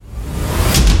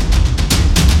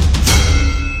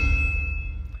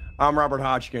I'm Robert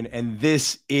Hotchkin, and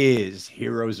this is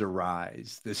Heroes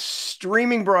Arise, the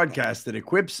streaming broadcast that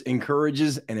equips,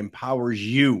 encourages, and empowers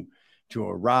you to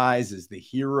arise as the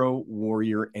hero,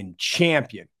 warrior, and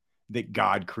champion that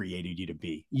God created you to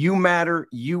be. You matter,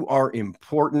 you are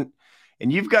important,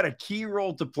 and you've got a key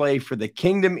role to play for the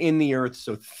kingdom in the earth.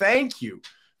 So thank you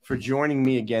for joining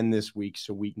me again this week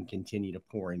so we can continue to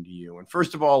pour into you. And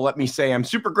first of all, let me say I'm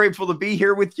super grateful to be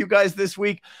here with you guys this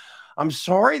week. I'm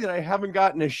sorry that I haven't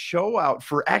gotten a show out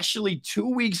for actually 2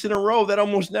 weeks in a row. That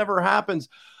almost never happens.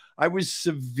 I was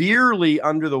severely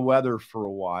under the weather for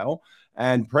a while,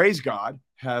 and praise God,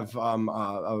 have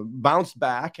bounced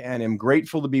back and am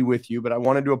grateful to be with you. But I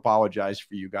wanted to apologize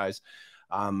for you guys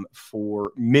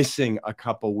for missing a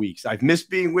couple weeks. I've missed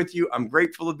being with you. I'm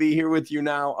grateful to be here with you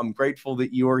now. I'm grateful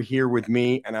that you're here with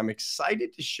me, and I'm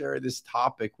excited to share this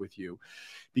topic with you.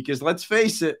 Because let's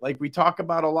face it, like we talk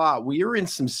about a lot, we are in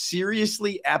some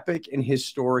seriously epic and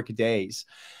historic days.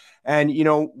 And, you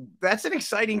know, that's an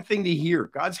exciting thing to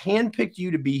hear. God's handpicked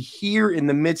you to be here in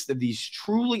the midst of these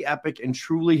truly epic and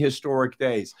truly historic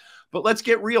days. But let's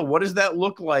get real. What does that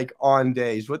look like on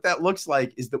days? What that looks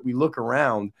like is that we look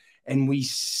around and we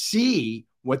see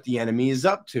what the enemy is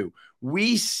up to.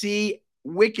 We see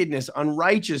wickedness,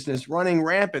 unrighteousness running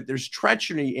rampant. There's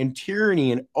treachery and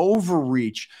tyranny and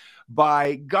overreach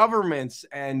by governments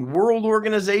and world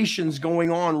organizations going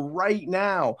on right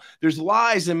now. There's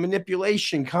lies and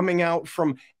manipulation coming out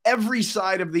from every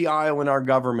side of the aisle in our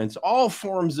governments. All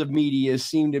forms of media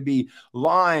seem to be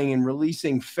lying and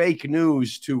releasing fake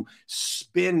news to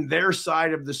spin their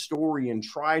side of the story and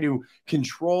try to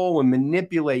control and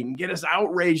manipulate and get us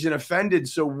outraged and offended.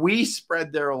 So we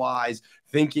spread their lies,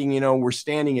 thinking, you know, we're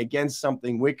standing against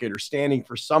something wicked or standing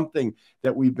for something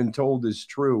that we've been told is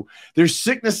true. There's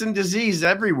sickness and disease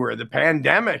everywhere. The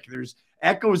pandemic, there's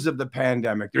echoes of the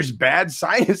pandemic. There's bad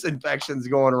sinus infections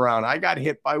going around. I got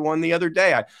hit by one the other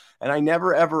day. And I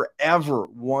never, ever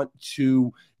want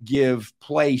to give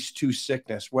place to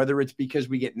sickness, whether it's because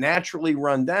we get naturally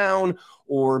run down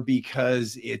or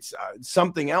because it's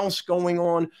something else going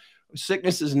on.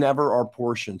 Sickness is never our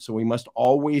portion, so we must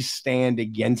always stand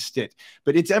against it.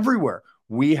 But it's everywhere.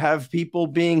 We have people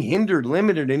being hindered,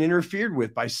 limited, and interfered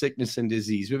with by sickness and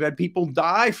disease. We've had people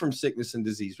die from sickness and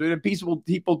disease. We've had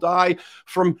people die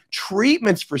from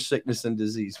treatments for sickness and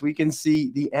disease. We can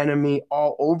see the enemy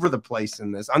all over the place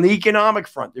in this. On the economic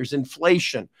front, there's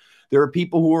inflation. There are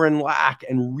people who are in lack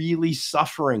and really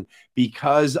suffering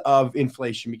because of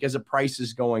inflation, because of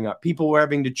prices going up. People who are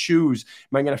having to choose,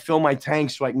 am I going to fill my tank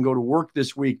so I can go to work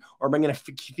this week, or am I going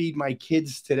to feed my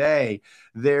kids today?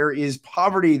 There is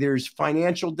poverty. There's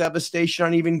financial devastation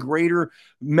on even greater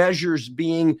measures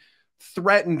being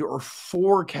threatened or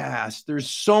forecast. There's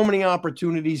so many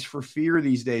opportunities for fear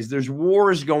these days. There's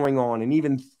wars going on and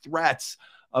even threats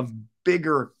of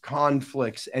bigger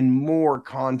conflicts and more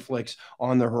conflicts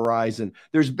on the horizon.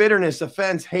 There's bitterness,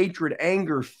 offense, hatred,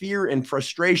 anger, fear, and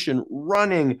frustration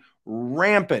running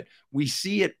rampant. We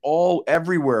see it all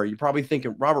everywhere. You're probably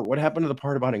thinking, Robert, what happened to the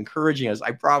part about encouraging us?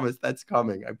 I promise that's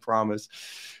coming. I promise.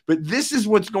 But this is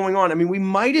what's going on. I mean, we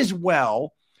might as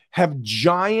well have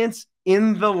giants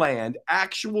in the land,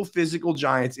 actual physical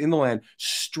giants in the land,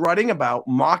 strutting about,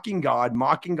 mocking God,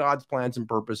 mocking God's plans and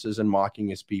purposes, and mocking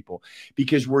his people,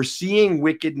 because we're seeing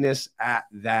wickedness at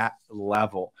that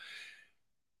level.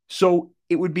 So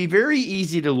it would be very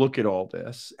easy to look at all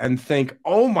this and think,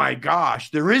 oh my gosh,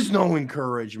 there is no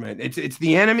encouragement. It's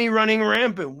the enemy running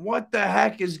rampant. What the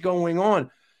heck is going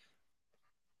on?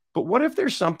 But what if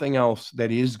there's something else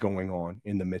that is going on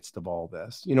in the midst of all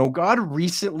this? You know, God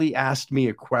recently asked me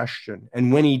a question,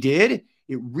 and when he did,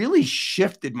 it really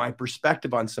shifted my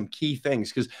perspective on some key things.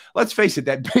 Because let's face it,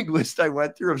 that big list I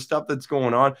went through of stuff that's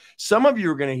going on, some of you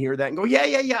are going to hear that and go,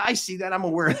 yeah, I see that. I'm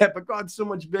aware of that. But God's so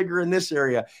much bigger in this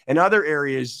area. And other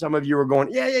areas, some of you are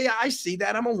going, yeah, I see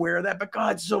that. I'm aware of that. But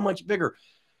God's so much bigger.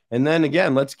 And then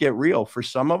again, let's get real. For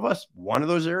some of us, one of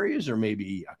those areas, or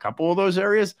maybe a couple of those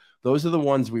areas, those are the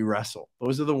ones we wrestle.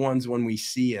 Those are the ones when we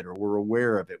see it or we're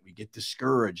aware of it, we get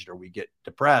discouraged or we get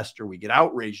depressed or we get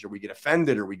outraged or we get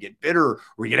offended or we get bitter or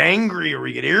we get angry or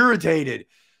we get irritated.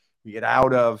 We get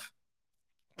out of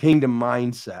kingdom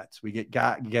mindsets. We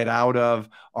get out of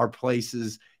our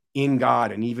places in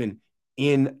God and even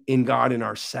in God in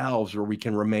ourselves, where we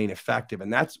can remain effective.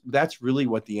 And that's really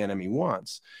what the enemy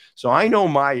wants. So I know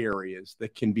my areas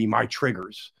that can be my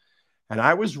triggers. And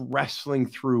I was wrestling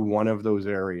through one of those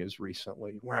areas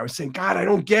recently where I was saying, God, I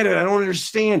don't get it. I don't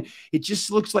understand. It just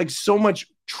looks like so much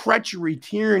treachery,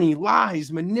 tyranny,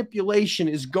 lies, manipulation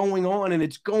is going on, and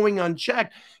it's going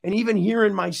unchecked. And even here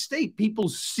in my state, people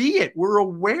see it. We're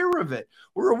aware of it.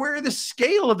 We're aware of the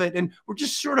scale of it. And we're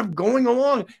just sort of going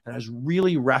along. And I was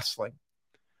really wrestling.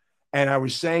 And I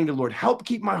was saying to the Lord, help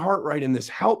keep my heart right in this.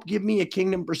 Help give me a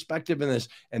kingdom perspective in this.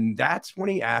 And that's when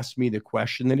he asked me the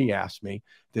question that he asked me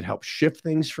that helped shift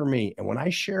things for me. And when I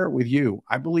share it with you,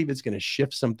 I believe it's going to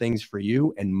shift some things for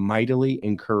you and mightily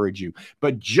encourage you.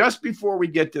 But just before we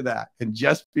get to that, and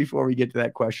just before we get to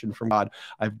that question from God,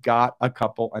 I've got a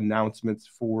couple announcements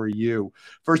for you.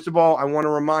 First of all, I want to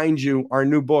remind you our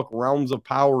new book, Realms of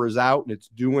Power, is out and it's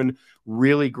doing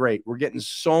really great. We're getting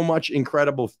so much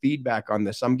incredible feedback on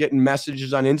this. I'm getting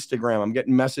messages on Instagram. I'm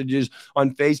getting messages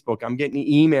on Facebook. I'm getting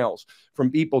emails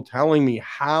from people telling me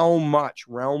how much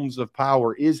Realms of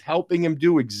Power is helping them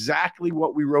do exactly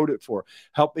what we wrote it for,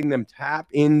 helping them tap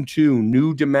into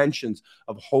new dimensions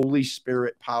of Holy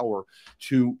Spirit power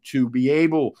to be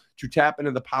able to tap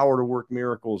into the power to work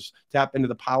miracles, tap into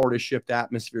the power to shift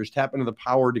atmospheres, tap into the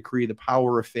power to decree, the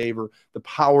power of favor, the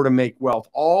power to make wealth,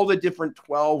 all the different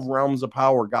 12 realms of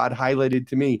power God highlighted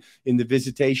to me in the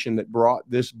visitation that brought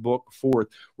this book forth.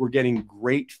 We're getting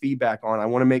great feedback on. I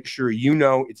want to make sure you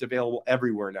know it's available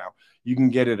everywhere now. You can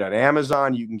get it on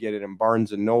Amazon. You can get it in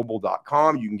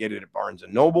barnesandnoble.com. You can get it at Barnes &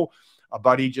 Noble. A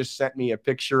buddy just sent me a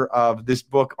picture of this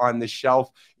book on the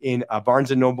shelf in Barnes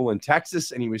 & Noble in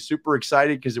Texas, and he was super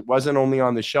excited because it wasn't only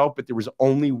on the shelf, but there was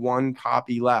only one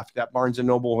copy left. That Barnes &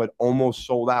 Noble had almost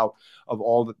sold out of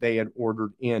all that they had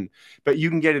ordered in. But you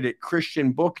can get it at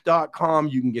christianbook.com.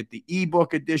 You can get the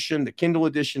ebook edition, the Kindle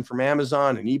edition from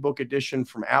Amazon, an ebook edition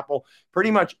from Apple.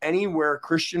 Pretty much anywhere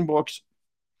Christian books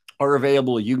are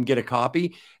available, you can get a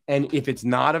copy. And if it's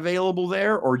not available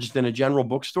there or just in a general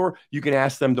bookstore, you can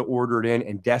ask them to order it in,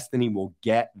 and Destiny will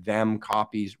get them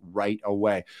copies right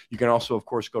away. You can also, of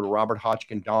course, go to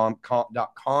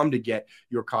roberthodgkin.com to get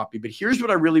your copy. But here's what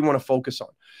I really want to focus on.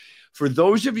 For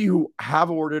those of you who have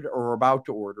ordered or are about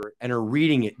to order it and are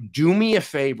reading it, do me a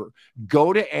favor.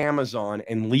 Go to Amazon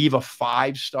and leave a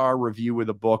 5-star review of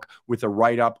the book with a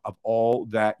write-up of all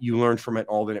that you learned from it,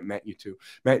 all that it meant you to.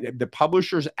 The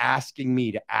publisher's asking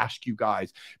me to ask you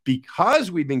guys,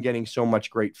 because we've been getting so much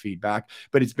great feedback,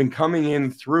 but it's been coming in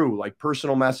through like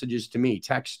personal messages to me,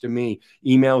 text to me,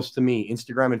 emails to me,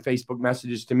 Instagram and Facebook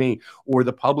messages to me, or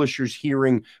the publishers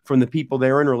hearing from the people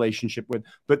they're in relationship with.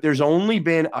 But there's only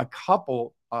been a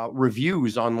couple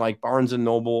reviews on like Barnes &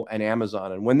 Noble and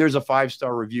Amazon. And when there's a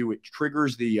 5-star review, it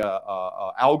triggers the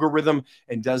algorithm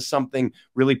and does something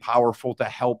really powerful to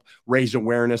help raise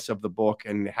awareness of the book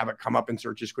and have it come up in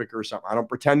searches quicker or something. I don't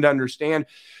pretend to understand,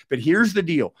 but here's the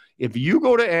deal. If you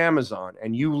go to Amazon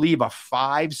and you leave a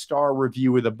 5-star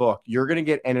review of the book, you're going to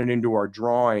get entered into our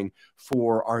drawing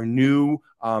for our new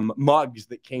mugs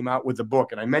that came out with the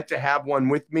book. And I meant to have one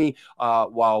with me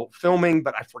while filming,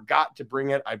 but I forgot to bring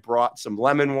it. I brought some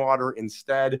lemon water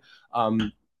instead.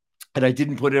 And I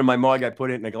didn't put it in my mug. I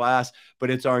put it in a glass, but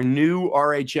it's our new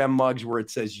RHM mugs where it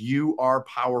says you are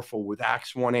powerful with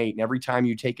Acts 1:8. And every time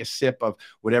you take a sip of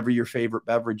whatever your favorite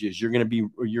beverage is, you're going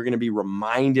to be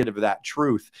reminded of that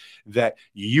truth, that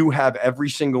you have every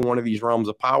single one of these realms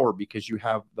of power because you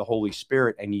have the Holy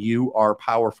Spirit and you are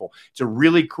powerful. It's a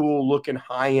really cool looking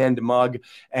high-end mug.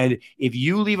 And if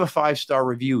you leave a 5-star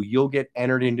review, you'll get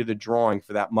entered into the drawing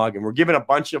for that mug. And we're giving a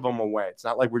bunch of them away. It's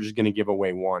not like we're just going to give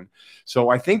away one. So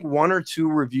I think one or two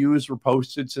reviews were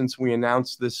posted since we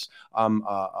announced this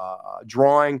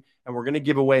drawing, and we're going to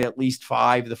give away at least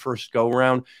 5 the first go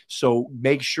round. So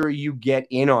make sure you get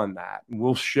in on that.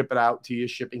 We'll ship it out to you.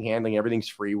 Shipping, handling, everything's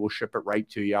free. We'll ship it right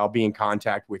to you. I'll be in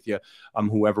contact with you,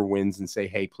 whoever wins, and say,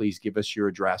 hey, please give us your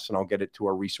address, and I'll get it to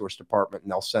our resource department,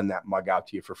 and they'll send that mug out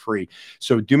to you for free.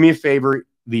 So do me a favor.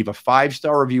 Leave a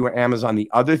 5-star review at Amazon.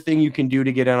 The other thing you can do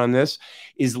to get in on this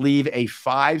is leave a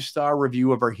 5-star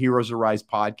review of our Heroes Arise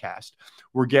podcast.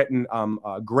 We're getting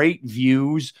great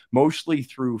views, mostly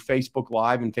through Facebook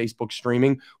Live and Facebook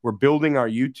streaming. We're building our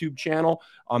YouTube channel,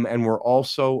 and we're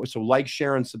also, so like,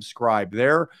 share, and subscribe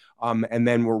there. And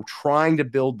then we're trying to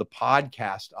build the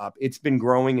podcast up. It's been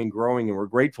growing and growing, and we're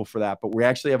grateful for that. But we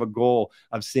actually have a goal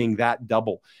of seeing that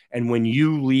double. And when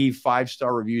you leave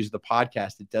 5-star reviews of the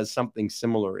podcast, it does something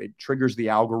similar. It triggers the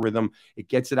algorithm. It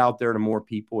gets it out there to more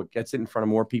people. It gets it in front of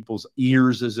more people's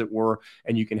ears, as it were.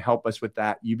 And you can help us with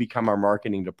that. You become our marketing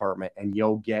department, and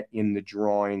you'll get in the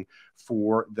drawing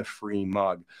for the free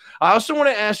mug. I also want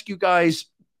to ask you guys,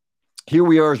 here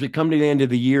we are as we come to the end of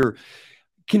the year.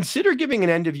 consider giving an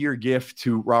end-of-year gift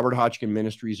to Robert Hodgkin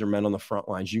Ministries or Men on the Front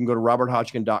Lines. You can go to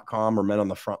roberthodgkin.com or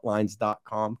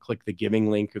menonthefrontlines.com, click the giving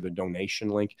link or the donation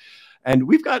link. And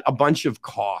we've got a bunch of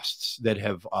costs that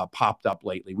have popped up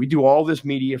lately. We do all this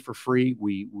media for free.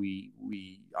 We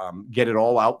get it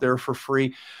all out there for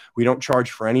free. We don't charge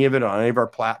for any of it on any of our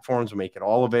platforms. We make it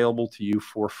all available to you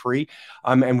for free.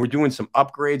 And we're doing some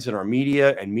upgrades in our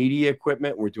media and media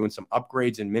equipment. We're doing some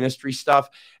upgrades in ministry stuff.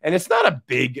 And it's not a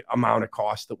big amount of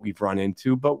cost that we've run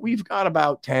into, but we've got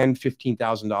about $10,000,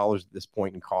 $15,000 at this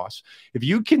point in costs. If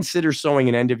you consider sowing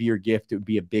an end-of-year gift, it would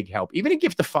be a big help. Even a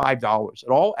gift of $5, it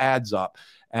all adds up.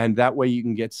 And that way you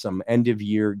can get some end of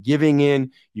year giving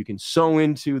in. You can sow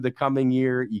into the coming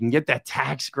year. You can get that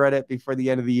tax credit before the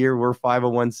end of the year. We're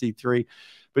 501c3.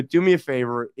 But do me a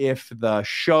favor, if the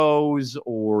shows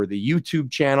or the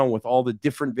YouTube channel with all the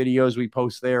different videos we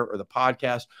post there, or the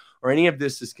podcast, or any of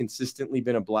this has consistently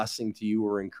been a blessing to you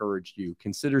or encouraged you,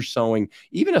 consider sowing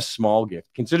even a small gift.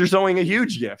 Consider sowing a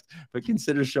huge gift, but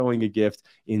consider showing a gift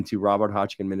into Robert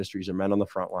Hodgkin Ministries or Men on the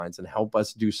Front Lines, and help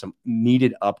us do some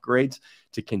needed upgrades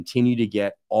to continue to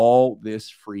get all this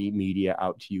free media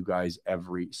out to you guys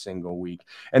every single week.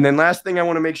 And then last thing I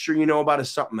want to make sure you know about is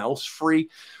something else free.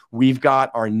 We've got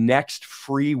our next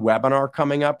free webinar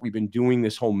coming up. We've been doing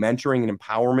this whole mentoring and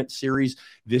empowerment series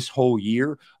this whole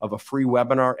year of a free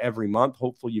webinar every month.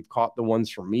 Hopefully you've caught the ones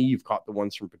from me. You've caught the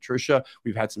ones from Patricia.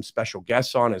 We've had some special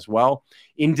guests on as well.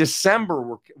 In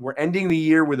December, we're ending the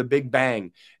year with a big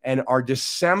bang. And our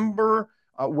December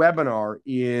webinar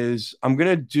is, I'm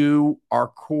going to do our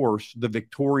course, The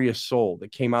Victorious Soul,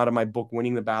 that came out of my book,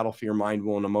 Winning the Battle for Your Mind,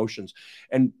 Will, and Emotions.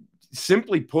 And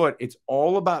simply put, it's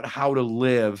all about how to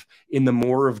live in the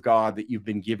more of God that you've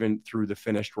been given through the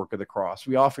finished work of the cross.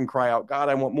 We often cry out, God,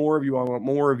 I want more of you. I want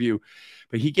more of you.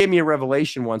 But he gave me a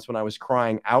revelation once when I was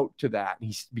crying out to that. And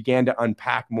he began to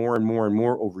unpack more and more and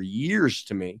more over years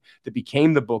to me, that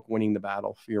became the book, Winning the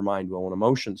Battle for Your Mind, Will, and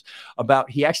Emotions, about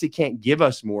he actually can't give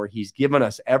us more. He's given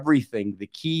us everything. The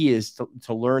key is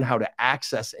to learn how to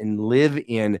access and live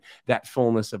in that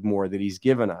fullness of more that he's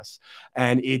given us.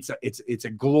 And it's a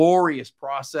glorious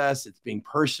process. It's being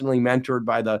personally mentored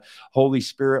by the Holy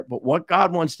Spirit. But what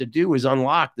God wants to do is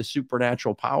unlock the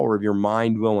supernatural power of your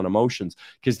mind, will, and emotions,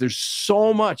 because there's so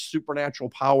much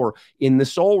supernatural power in the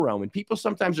soul realm. And people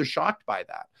sometimes are shocked by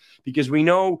that, because we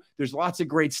know there's lots of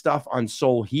great stuff on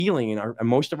soul healing, and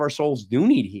most of our souls do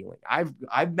need healing.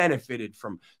 I've benefited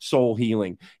from soul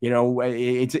healing. You know,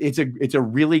 it's a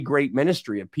really great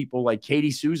ministry of people like Katie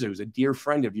Souza, who's a dear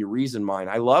friend of Uri's and mine.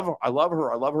 I love her. I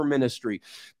love her ministry.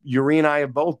 Uri and I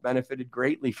have both benefited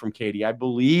greatly from Katie. I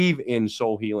believe in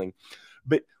soul healing.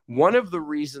 But one of the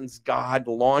reasons God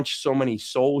launched so many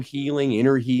soul healing,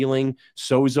 inner healing,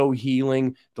 sozo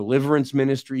healing, deliverance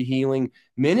ministry healing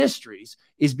ministries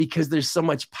is because there's so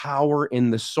much power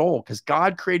in the soul, because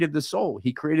God created the soul.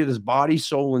 He created his body,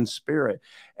 soul, and spirit,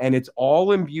 and it's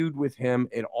all imbued with him.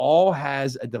 It all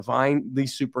has a divinely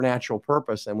supernatural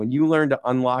purpose. And when you learn to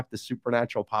unlock the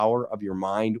supernatural power of your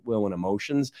mind, will, and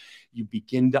emotions, you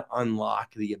begin to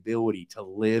unlock the ability to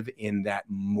live in that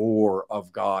more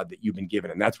of God that you've been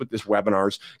given. And that's what this webinar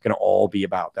is going to all be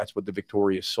about. That's what the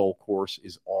Victorious Soul course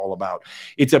is all about.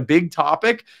 It's a big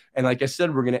topic. And like I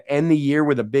said, we're going to end the year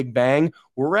with a big bang.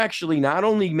 We're actually not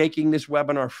only making this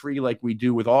webinar free like we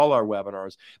do with all our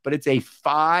webinars, but it's a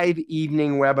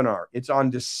 5-evening webinar. It's on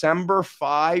December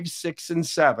 5, 6, and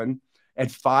 7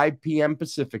 at 5 p.m.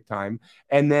 Pacific time.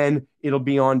 And then it'll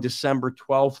be on December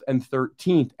 12th and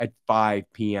 13th at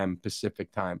 5 p.m.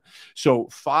 Pacific time. So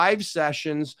 5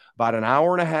 sessions, about an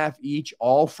hour and a half each,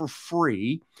 all for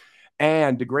free.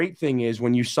 And the great thing is,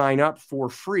 when you sign up for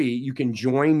free, you can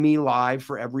join me live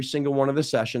for every single one of the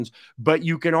sessions, but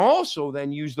you can also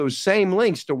then use those same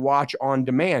links to watch on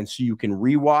demand. So you can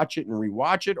rewatch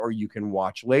it, or you can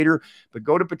watch later. But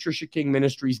go to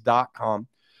patriciakingministries.com,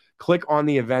 click on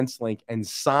the events link, and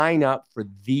sign up for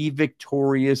the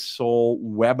Victorious Soul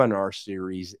webinar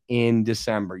series in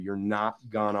December. You're not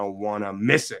gonna wanna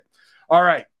miss it. All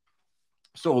right.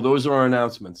 So those are our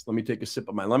announcements. Let me take a sip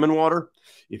of my lemon water.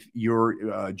 If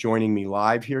you're joining me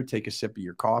live here, take a sip of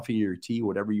your coffee, your tea,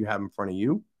 whatever you have in front of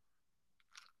you.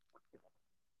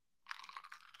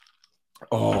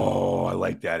 Oh, I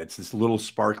like that. It's this little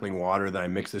sparkling water that I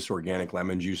mix this organic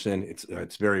lemon juice in.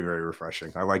 It's very, very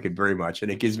refreshing. I like it very much.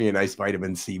 And it gives me a nice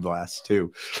vitamin C blast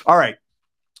too. All right.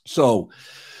 So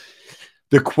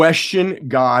the question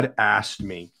God asked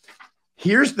me.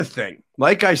 Here's the thing.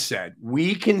 Like I said,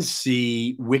 we can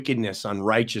see wickedness,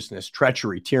 unrighteousness,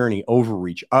 treachery, tyranny,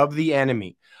 overreach of the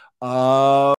enemy,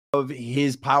 of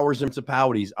his powers and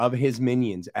principalities, of his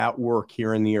minions at work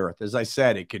here in the earth. As I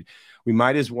said, it could We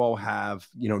might as well have,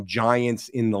 giants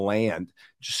in the land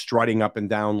just strutting up and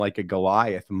down like a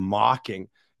Goliath, mocking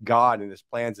God and his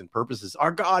plans and purposes.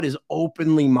 Our God is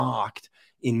openly mocked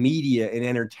in media, in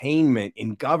entertainment,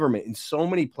 in government, in so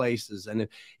many places. And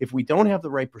if we don't have the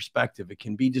right perspective, it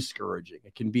can be discouraging.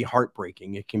 It can be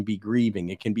heartbreaking. It can be grieving.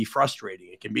 It can be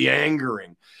frustrating. It can be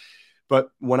angering.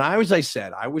 But when I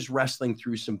was wrestling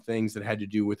through some things that had to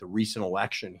do with a recent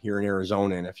election here in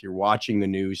Arizona. And if you're watching the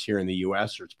news here in the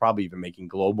US, or it's probably even making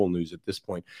global news at this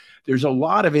point, there's a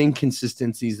lot of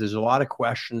inconsistencies. There's a lot of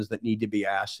questions that need to be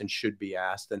asked and should be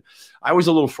asked. And I was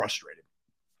a little frustrated.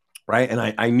 Right. And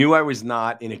I knew I was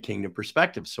not in a kingdom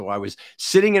perspective. So I was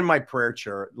sitting in my prayer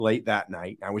chair late that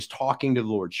night. I was talking to the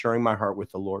Lord, sharing my heart with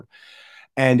the Lord.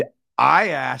 And I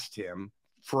asked him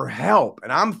for help.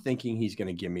 And I'm thinking he's going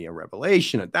to give me a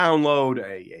revelation, a download,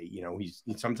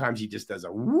 sometimes he just does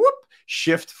a whoop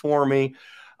shift for me,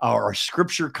 or a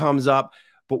scripture comes up.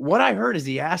 But what I heard is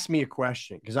he asked me a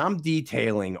question, because I'm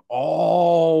detailing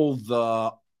all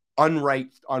the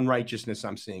unrighteousness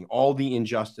I'm seeing, all the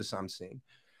injustice I'm seeing.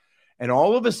 And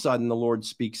all of a sudden, the Lord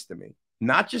speaks to me,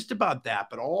 not just about that,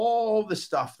 but all the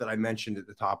stuff that I mentioned at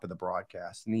the top of the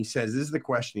broadcast. And he says, this is the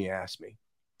question he asked me.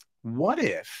 What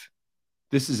if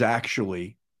this is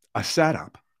actually a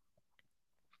setup?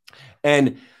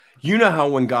 And you know how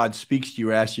when God speaks to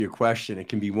you, asks you a question, it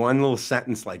can be one little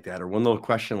sentence like that or one little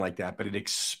question like that, but it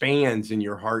expands in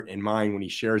your heart and mind when he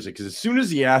shares it. Because as soon as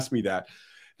he asked me that,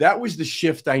 that was the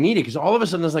shift I needed. Because all of a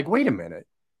sudden I was like, wait a minute.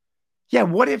 Yeah,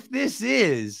 what if this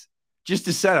is just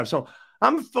a setup? So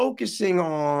I'm focusing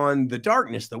on the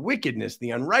darkness, the wickedness,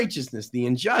 the unrighteousness, the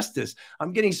injustice.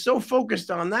 I'm getting so focused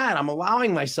on that. I'm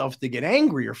allowing myself to get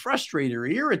angry or frustrated or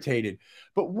irritated.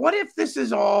 But what if this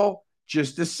is all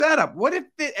just a setup? What if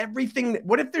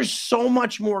what if there's so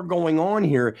much more going on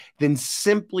here than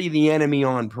simply the enemy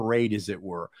on parade, as it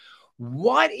were?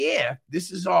 What if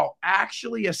this is all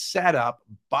actually a setup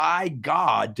by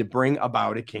God to bring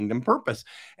about a kingdom purpose?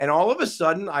 And all of a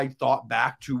sudden, I thought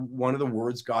back to one of the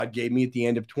words God gave me at the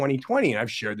end of 2020. And I've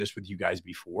shared this with you guys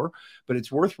before, but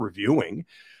it's worth reviewing.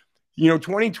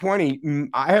 2020,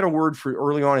 I had a word for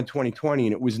early on in 2020,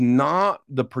 and it was not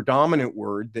the predominant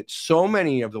word that so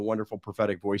many of the wonderful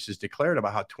prophetic voices declared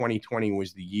about how 2020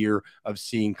 was the year of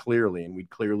seeing clearly, and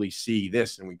we'd clearly see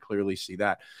this and we'd clearly see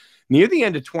that. Near the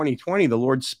end of 2020, the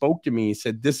Lord spoke to me. He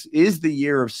said, this is the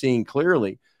year of seeing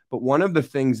clearly. But one of the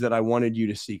things that I wanted you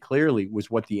to see clearly was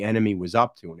what the enemy was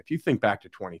up to. And if you think back to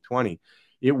 2020,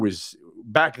 it was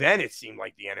back then, it seemed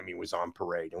like the enemy was on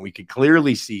parade. And we could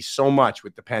clearly see so much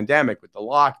with the pandemic, with the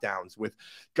lockdowns, with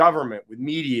government, with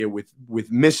media, with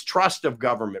mistrust of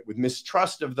government, with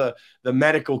mistrust of the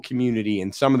medical community,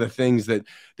 and some of the things that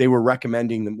they were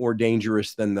recommending that more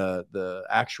dangerous than the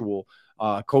actual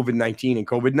COVID-19, and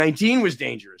COVID-19 was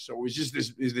dangerous. So it was just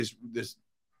this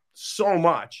so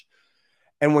much.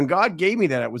 And when God gave me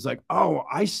that, it was like, oh,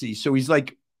 I see. So he's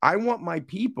like, I want my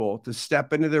people to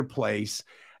step into their place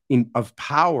of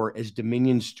power as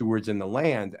dominion stewards in the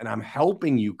land. And I'm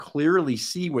helping you clearly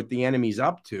see what the enemy's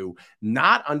up to,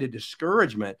 not under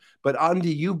discouragement, but under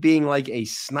you being like a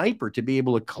sniper to be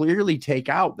able to clearly take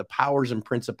out the powers and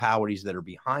principalities that are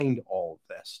behind all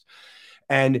of this.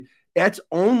 And that's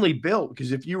only built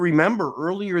because if you remember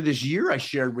earlier this year, I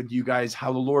shared with you guys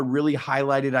how the Lord really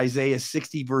highlighted Isaiah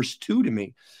 60 verse 2 to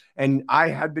me. And I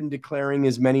had been declaring,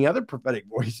 as many other prophetic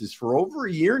voices, for over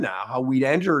a year now, how we'd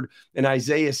entered an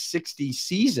Isaiah 60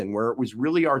 season where it was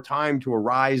really our time to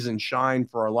arise and shine,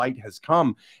 for our light has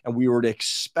come. And we were to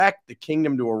expect the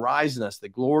kingdom to arise in us, the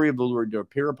glory of the Lord to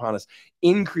appear upon us,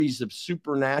 increase of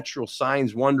supernatural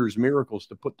signs, wonders, miracles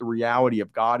to put the reality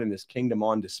of God and his kingdom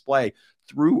on display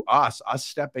through us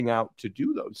stepping out to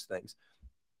do those things.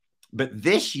 But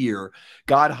this year,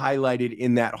 God highlighted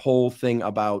in that whole thing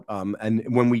about, and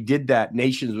when we did that,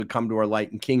 nations would come to our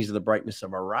light and kings of the brightness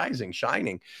of our rising,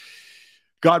 shining.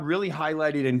 God really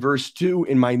highlighted in verse 2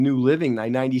 in my New Living, my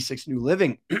 96 New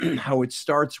Living, how it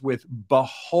starts with,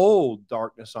 behold,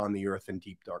 darkness on the earth and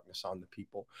deep darkness on the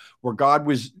people, where God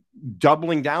was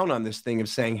doubling down on this thing of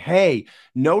saying, hey,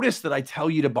 notice that I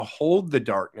tell you to behold the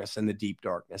darkness and the deep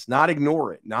darkness, not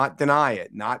ignore it, not deny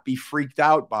it, not be freaked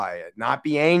out by it, not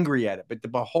be angry at it, but to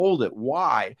behold it.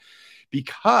 Why?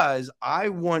 Because I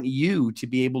want you to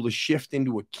be able to shift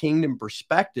into a kingdom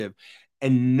perspective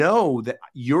and know that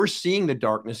you're seeing the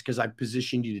darkness because I've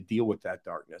positioned you to deal with that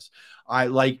darkness.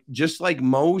 Just like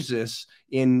Moses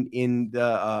in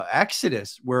the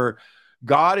Exodus, where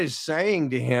God is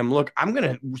saying to him, look, I'm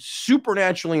going to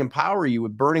supernaturally empower you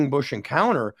with burning bush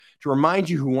encounter to remind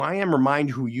you who I am,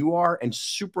 remind who you are, and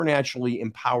supernaturally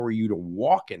empower you to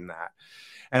walk in that.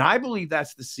 And I believe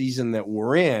that's the season that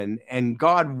we're in. And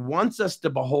God wants us to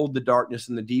behold the darkness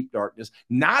and the deep darkness,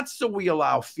 not so we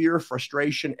allow fear,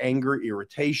 frustration, anger,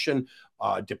 irritation,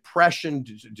 depression,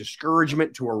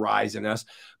 discouragement to arise in us,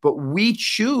 but we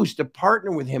choose to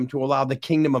partner with him to allow the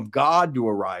kingdom of God to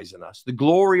arise in us, the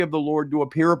glory of the Lord to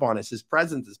appear upon us, his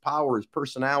presence, his power, his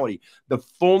personality, the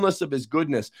fullness of his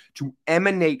goodness to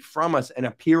emanate from us and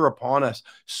appear upon us.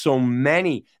 So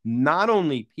many, not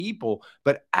only people,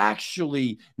 but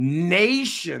actually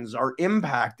nations are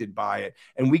impacted by it.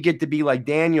 And we get to be like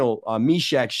Daniel,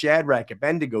 Meshach, Shadrach,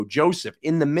 Abednego, Joseph,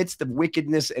 in the midst of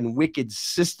wickedness and wicked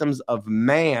systems of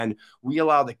man. We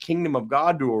allow the kingdom of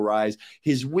God to arise,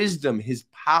 his wisdom, his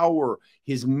power,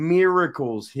 his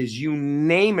miracles, his you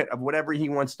name it, of whatever he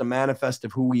wants to manifest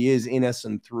of who he is in us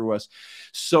and through us,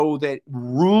 so that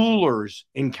rulers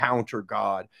encounter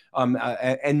God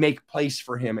and make place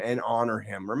for him and honor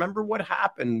him. Remember what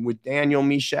happened with Daniel,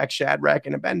 Meshach, Shadrach,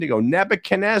 and Abednego.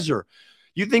 Nebuchadnezzar.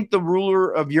 You think the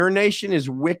ruler of your nation is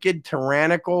wicked,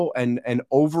 tyrannical, and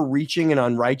overreaching in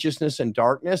unrighteousness and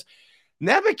darkness?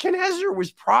 Nebuchadnezzar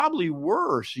was probably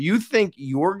worse. You think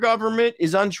your government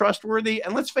is untrustworthy?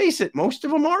 And let's face it, most of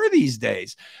them are these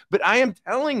days. But I am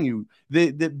telling you,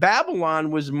 that Babylon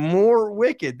was more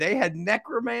wicked. They had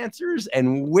necromancers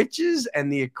and witches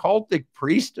and the occultic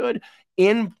priesthood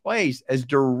in place as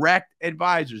direct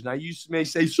advisors. Now, you may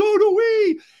say, so do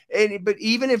we. But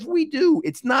even if we do,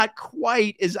 it's not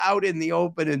quite as out in the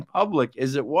open and public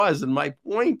as it was. And my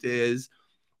point is,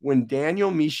 when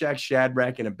Daniel, Meshach,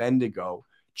 Shadrach, and Abednego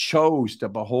chose to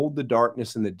behold the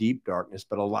darkness and the deep darkness,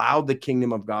 but allowed the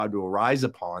kingdom of God to arise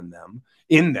upon them,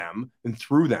 in them, and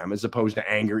through them, as opposed to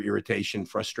anger, irritation,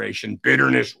 frustration,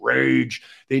 bitterness, rage,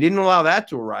 they didn't allow that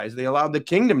to arise. They allowed the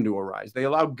kingdom to arise. They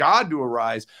allowed God to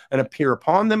arise and appear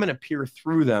upon them and appear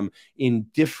through them in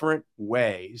different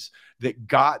ways that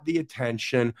got the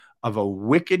attention of a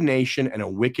wicked nation and a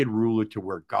wicked ruler to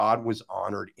where God was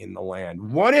honored in the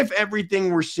land. What if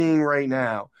everything we're seeing right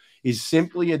now is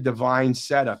simply a divine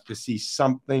setup to see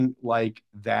something like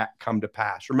that come to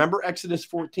pass? Remember Exodus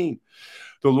 14.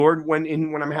 The Lord went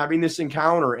in when I'm having this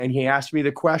encounter and he asked me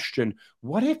the question,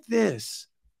 what if this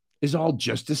is all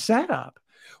just a setup?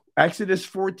 Exodus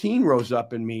 14 rose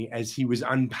up in me as he was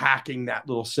unpacking that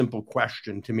little simple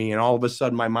question to me. And all of a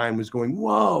sudden my mind was going,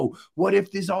 whoa, what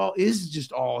if this all is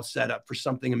just all set up for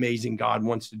something amazing God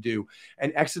wants to do?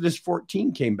 And Exodus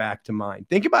 14 came back to mind.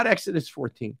 Think about Exodus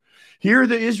 14. Here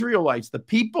the Israelites, the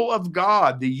people of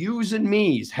God, the yous and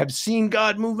me's, have seen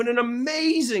God move in an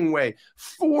amazing way.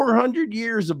 400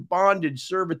 years of bondage,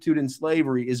 servitude, and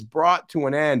slavery is brought to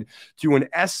an end through an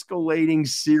escalating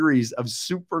series of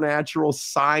supernatural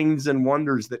signs and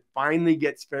wonders that finally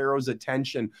gets Pharaoh's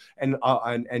attention, and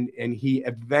he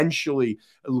eventually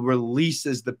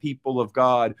releases the people of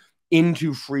God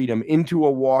into freedom, into a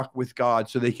walk with God,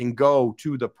 so they can go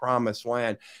to the promised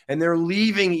land. And they're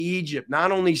leaving Egypt,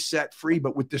 not only set free,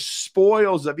 but with the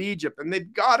spoils of Egypt. And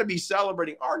they've got to be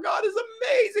celebrating. Our God is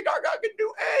amazing. Our God can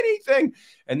do anything.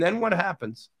 And then what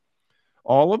happens?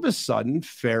 All of a sudden,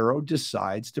 Pharaoh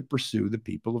decides to pursue the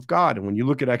people of God. And when you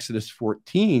look at Exodus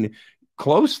 14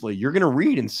 closely, you're going to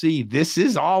read and see this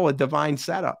is all a divine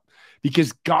setup,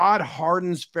 because God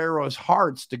hardens Pharaoh's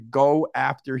hearts to go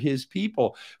after his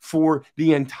people, for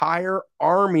the entire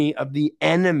army of the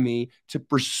enemy to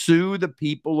pursue the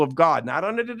people of God, not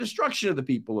unto the destruction of the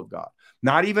people of God,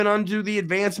 not even unto the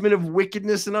advancement of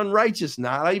wickedness and unrighteousness,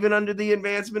 not even unto the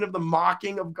advancement of the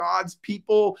mocking of God's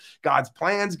people, God's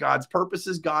plans, God's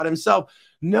purposes, God himself.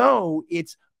 No,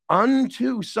 it's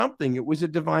unto something. It was a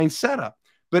divine setup.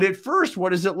 But at first,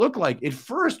 what does it look like? At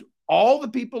first, all the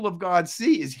people of God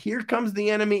see is, here comes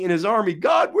the enemy and his army.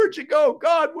 God, where'd you go?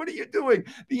 God, what are you doing?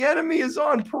 The enemy is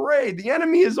on parade. The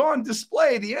enemy is on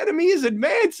display. The enemy is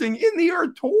advancing in the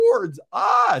earth towards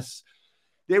us.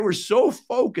 They were so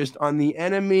focused on the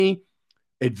enemy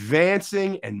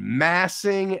advancing and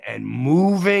massing and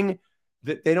moving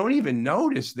that they don't even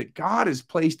notice that God has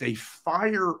placed a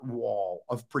firewall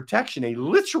of protection, a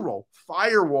literal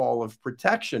firewall of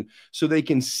protection, so they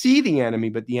can see the enemy,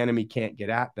 but the enemy can't get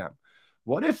at them.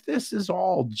 What if this is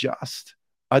all just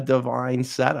a divine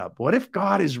setup? What if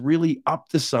God is really up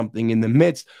to something in the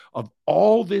midst of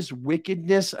all this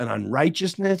wickedness and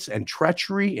unrighteousness and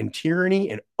treachery and tyranny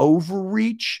and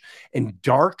overreach and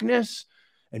darkness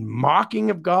and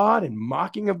mocking of God and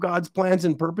mocking of God's plans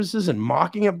and purposes and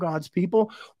mocking of God's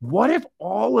people? What if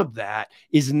all of that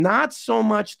is not so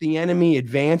much the enemy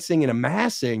advancing and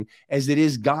amassing as it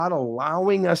is God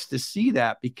allowing us to see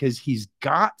that, because he's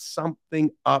got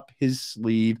something up his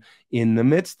sleeve in the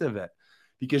midst of it?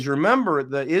 Because remember,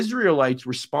 the Israelites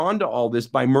respond to all this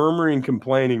by murmuring and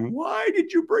complaining. Why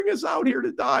did you bring us out here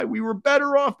to die? We were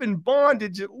better off in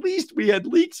bondage. At least we had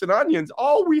leeks and onions.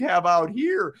 All we have out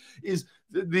here is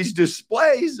these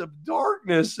displays of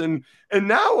darkness. And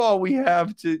now all we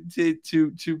have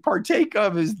to partake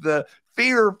of is the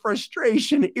fear,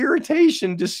 frustration,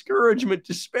 irritation, discouragement,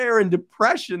 despair, and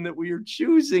depression that we are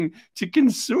choosing to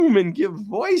consume and give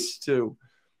voice to.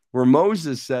 Where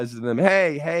Moses says to them,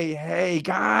 hey,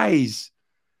 guys,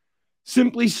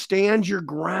 simply stand your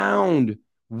ground.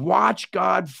 Watch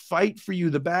God fight for you.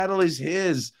 The battle is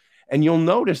his. And you'll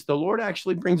notice the Lord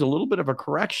actually brings a little bit of a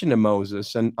correction to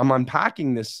Moses. And I'm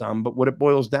unpacking this some, but what it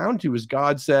boils down to is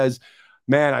God says,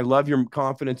 man, I love your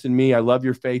confidence in me. I love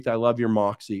your faith. I love your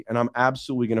moxie. And I'm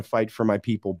absolutely going to fight for my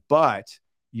people. But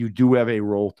you do have a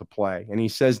role to play. And he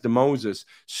says to Moses,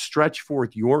 stretch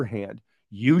forth your hand.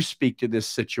 You speak to this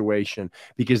situation,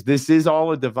 because this is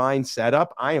all a divine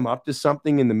setup. I am up to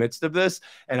something in the midst of this,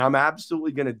 and I'm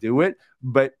absolutely going to do it.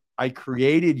 But I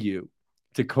created you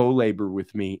to co-labor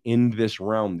with me in this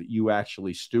realm that you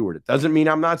actually steward. It doesn't mean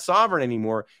I'm not sovereign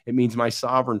anymore. It means my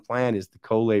sovereign plan is to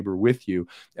co-labor with you.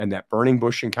 And that burning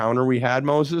bush encounter we had,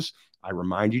 Moses, I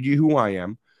reminded you who I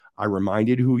am. I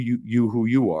reminded who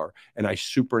you are, and I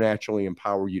supernaturally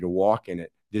empower you to walk in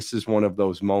it. This is one of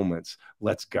those moments.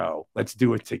 Let's go. Let's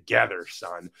do it together,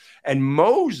 son. And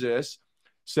Moses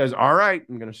says, all right,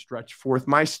 I'm going to stretch forth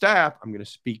my staff. I'm going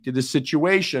to speak to the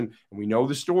situation. And we know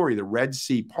the story. The Red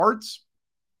Sea parts.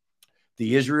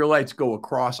 The Israelites go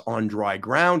across on dry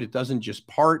ground. It doesn't just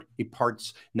part. It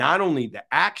parts not only the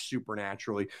axe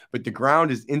supernaturally, but the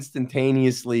ground is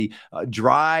instantaneously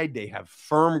dried. They have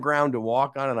firm ground to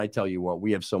walk on. And I tell you what,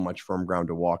 we have so much firm ground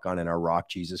to walk on in our rock,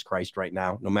 Jesus Christ, right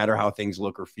now. No matter how things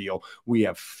look or feel, we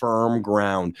have firm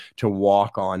ground to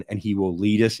walk on, and he will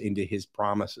lead us into his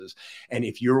promises. And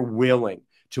if you're willing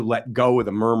to let go of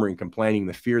the murmuring, complaining,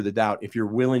 the fear, the doubt, if you're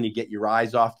willing to get your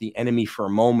eyes off the enemy for a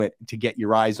moment, to get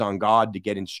your eyes on God, to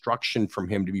get instruction from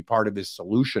him, to be part of his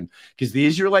solution, because the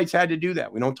Israelites had to do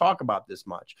that. We don't talk about this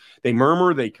much. They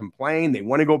murmur, they complain, they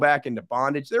want to go back into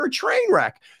bondage. They're a train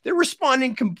wreck. They're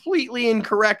responding completely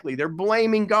incorrectly. They're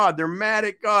blaming God. They're mad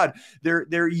at God.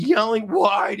 They're yelling,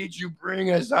 why did you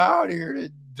bring us out here to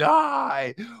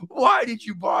die? Why did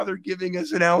you bother giving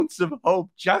us an ounce of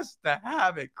hope just to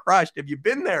have it crushed? Have you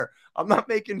been there? I'm not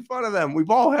making fun of them. We've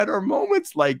all had our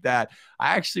moments like that.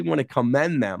 I actually want to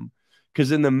commend them,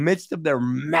 because in the midst of their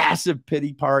massive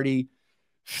pity party,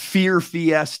 fear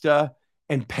fiesta,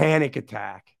 and panic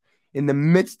attack, in the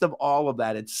midst of all of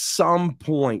that, at some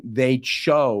point, they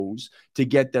chose to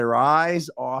get their eyes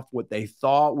off what they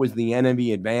thought was the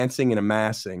enemy advancing and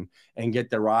amassing, and get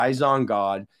their eyes on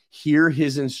God, hear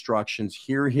his instructions,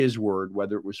 hear his word,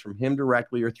 whether it was from him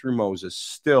directly or through Moses.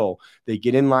 Still, they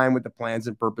get in line with the plans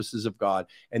and purposes of God,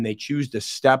 and they choose to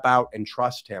step out and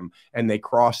trust him, and they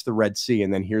cross the Red Sea.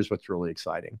 And then here's what's really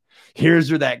exciting.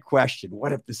 Here's where that question,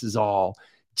 what if this is all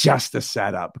just a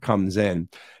setup, comes in.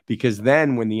 Because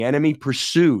then when the enemy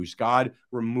pursues, God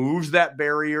removes that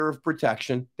barrier of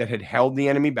protection that had held the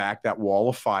enemy back, that wall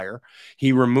of fire.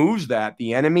 He removes that.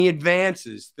 The enemy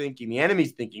advances, the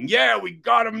enemy's thinking, yeah, we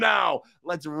got him now.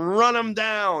 Let's run him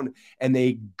down. And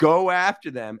they go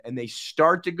after them, and they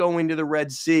start to go into the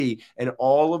Red Sea. And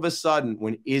all of a sudden,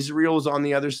 when Israel's on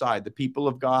the other side, the people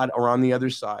of God are on the other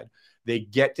side, they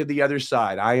get to the other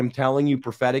side. I am telling you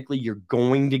prophetically, you're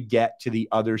going to get to the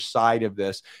other side of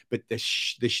this. But the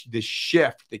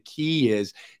shift, the key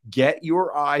is get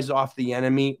your eyes off the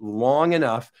enemy long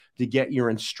enough to get your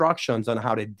instructions on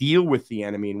how to deal with the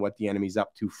enemy and what the enemy's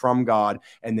up to from God,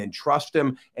 and then trust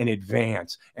him and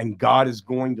advance. And God is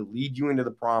going to lead you into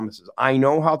the promises. I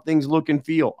know how things look and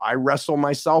feel. I wrestle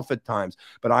myself at times,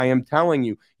 but I am telling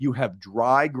you, you have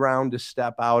dry ground to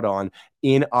step out on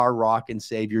in our rock and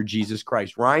savior, Jesus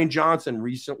Christ. Ryan Johnson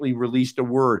recently released a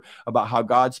word about how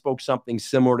God spoke something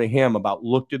similar to him about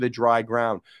look to the dry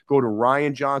ground. Go to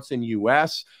Ryan Johnson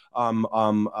US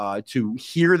to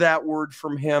hear that word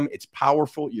from him. It's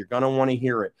powerful. You're going to want to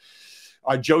hear it.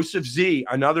 Joseph Z,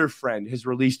 another friend, has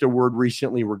released a word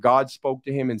recently where God spoke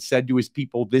to him and said to his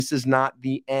people, this is not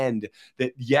the end.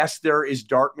 That yes, there is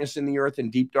darkness in the earth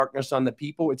and deep darkness on the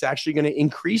people. It's actually going to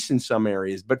increase in some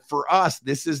areas. But for us,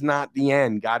 this is not the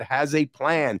end. God has a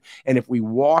plan. And if we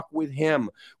walk with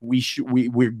him,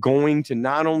 we're going to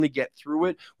not only get through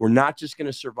it, we're not just going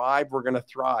to survive, we're going to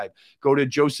thrive. Go to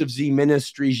Joseph Z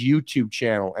Ministries YouTube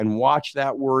channel and watch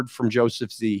that word from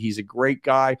Joseph Z. He's a great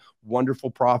guy,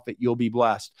 wonderful prophet. You'll be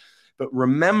blessed. But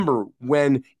remember,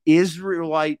 when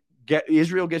Israel gets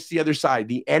to the other side,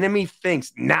 the enemy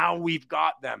thinks now we've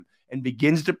got them. and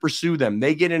begins to pursue them.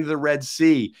 They get into the Red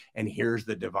Sea, and here's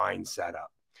the divine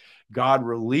setup. God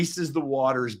releases the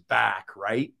waters back,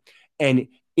 right? And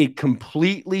it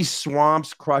completely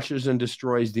swamps, crushes, and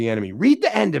destroys the enemy. Read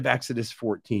the end of Exodus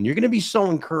 14. You're going to be so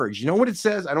encouraged. You know what it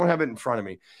says? I don't have it in front of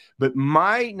me, but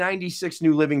my 96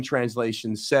 New Living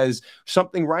Translation says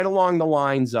something right along the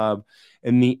lines of,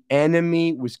 and the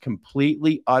enemy was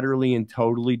completely, utterly, and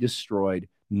totally destroyed,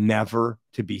 never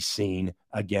to be seen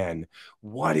again.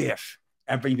 What if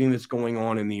everything that's going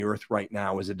on in the earth right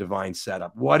now is a divine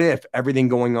setup? What if everything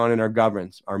going on in our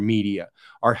governments, our media,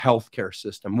 our healthcare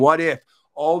system? What if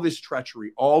all this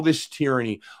treachery, all this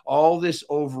tyranny, all this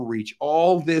overreach,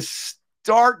 all this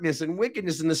darkness and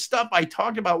wickedness and the stuff I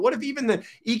talked about, what if even the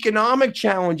economic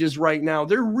challenges right now,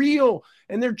 they're real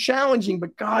and they're challenging,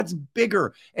 but God's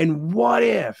bigger? And what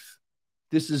if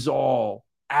this is all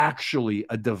actually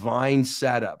a divine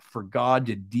setup for God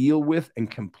to deal with and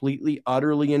completely,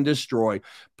 utterly, and destroy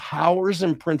powers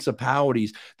and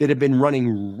principalities that have been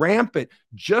running rampant,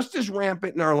 just as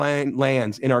rampant in our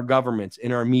lands, in our governments,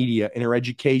 in our media, in our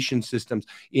education systems,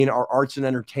 in our arts and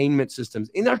entertainment systems,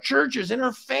 in our churches, in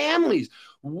our families?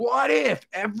 What if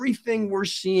everything we're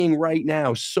seeing right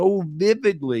now so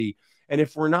vividly, and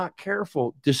if we're not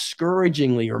careful,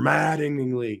 discouragingly or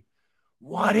maddeningly,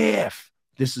 what if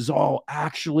this is all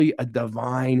actually a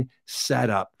divine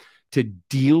setup to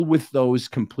deal with those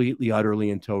completely,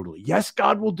 utterly, and totally? Yes,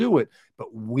 God will do it,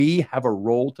 but we have a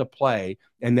role to play.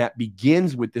 And that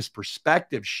begins with this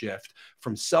perspective shift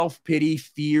from self-pity,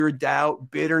 fear, doubt,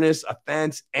 bitterness,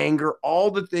 offense, anger, all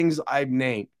the things I've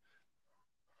named.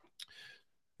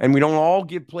 And we don't all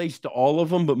give place to all of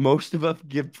them, but most of us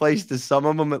give place to some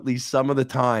of them, at least some of the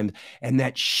time. And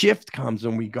that shift comes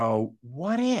and we go,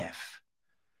 what if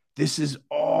this is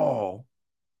all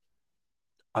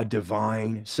a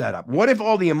divine setup? What if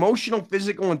all the emotional,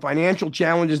 physical, and financial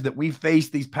challenges that we've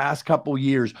faced these past couple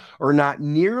years are not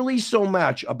nearly so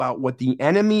much about what the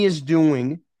enemy is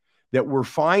doing, that we're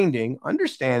finding,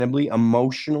 understandably,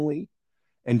 emotionally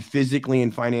and physically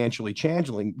and financially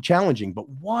challenging? But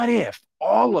what if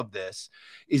all of this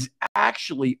is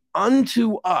actually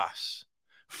unto us?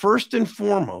 First and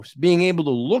foremost, being able to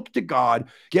look to God,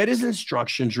 get his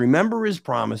instructions, remember his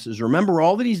promises, remember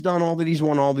all that he's done, all that he's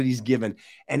won, all that he's given,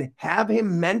 and have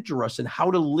him mentor us in how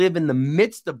to live in the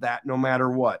midst of that no matter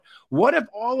what. What if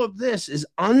all of this is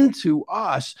unto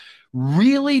us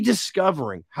really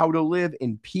discovering how to live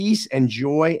in peace and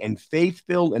joy and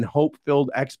faith-filled and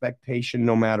hope-filled expectation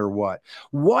no matter what?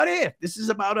 What if this is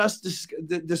about us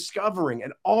discovering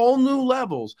at all new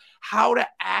levels how to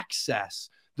access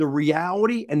the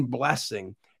reality and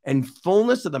blessing and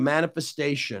fullness of the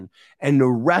manifestation and the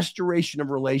restoration of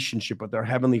relationship with our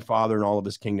Heavenly Father and all of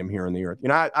his kingdom here on the earth? You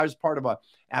know, I was part of a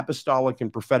apostolic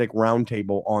and prophetic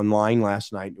roundtable online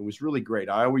last night. It was really great.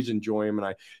 I always enjoy them, and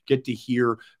I get to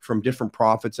hear from different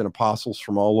prophets and apostles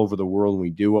from all over the world, and we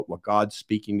do it, what God's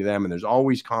speaking to them, and there's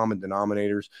always common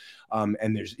denominators,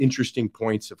 and there's interesting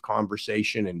points of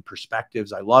conversation and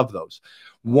perspectives. I love those.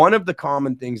 One of the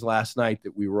common things last night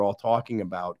that we were all talking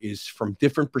about is from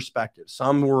different perspectives.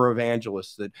 Some were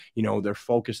evangelists that, you know, their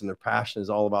focus and their passion is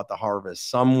all about the harvest.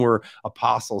 Some were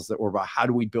apostles that were about how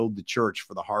do we build the church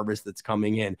for the harvest that's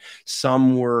coming in.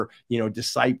 Some were, you know,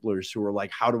 disciplers who were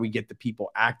like, how do we get the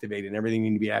people activated, and everything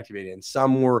need to be activated. And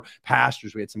some were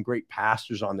pastors. We had some great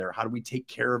pastors on there. How do we take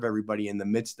care of everybody in the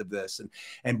midst of this?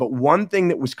 But one thing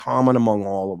that was common among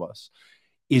all of us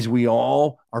is we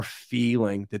all are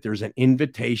feeling that there's an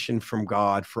invitation from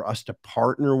God for us to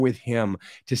partner with him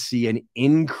to see an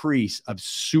increase of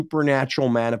supernatural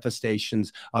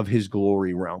manifestations of his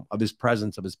glory realm, of his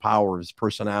presence, of his power, of his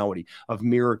personality, of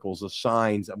miracles, of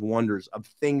signs, of wonders, of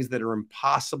things that are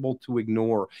impossible to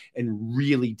ignore and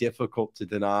really difficult to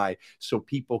deny, so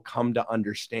people come to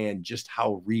understand just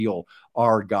how real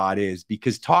our God is.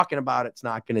 Because talking about it's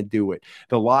not going to do it.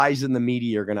 The lies in the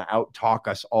media are going to out-talk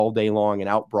us all day long and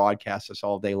out-broadcast us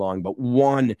all day long. But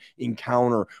one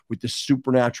encounter with the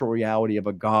supernatural reality of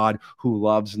a God who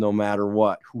loves no matter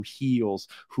what, who heals,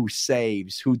 who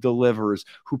saves, who delivers,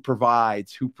 who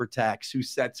provides, who protects, who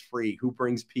sets free, who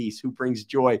brings peace, who brings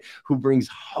joy, who brings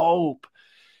hope.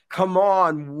 Come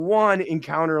on, one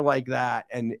encounter like that,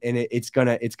 and it's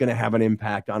gonna have an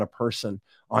impact on a person,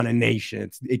 on a nation.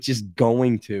 It's just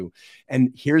going to.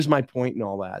 And here's my point in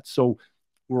all that. So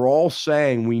we're all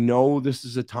saying we know this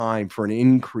is a time for an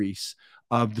increase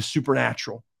of the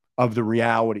supernatural, of the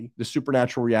reality, the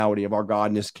supernatural reality of our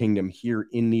God and his kingdom here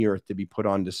in the earth to be put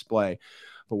on display.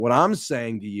 But what I'm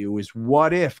saying to you is,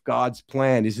 what if God's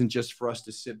plan isn't just for us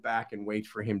to sit back and wait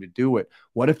for him to do it?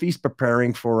 What if he's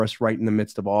preparing for us right in the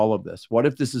midst of all of this? What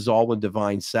if this is all a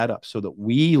divine setup so that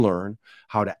we learn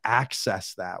how to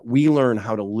access that? We learn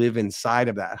how to live inside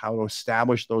of that, how to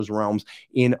establish those realms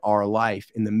in our life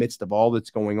in the midst of all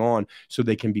that's going on so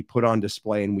they can be put on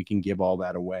display and we can give all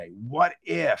that away. What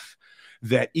if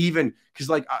that, even because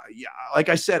like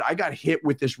I said, I got hit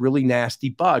with this really nasty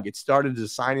bug. It started as a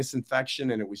sinus infection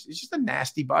and it's just a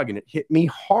nasty bug and it hit me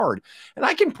hard. And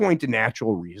I can point to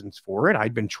natural reasons for it.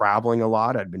 I'd been traveling a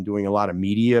lot. I'd been doing a lot of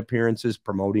media appearances,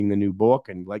 promoting the new book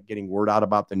and like getting word out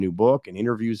about the new book and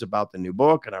interviews about the new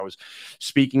book. And I was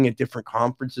speaking at different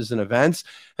conferences and events.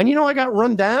 And, I got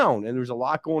run down and there was a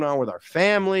lot going on with our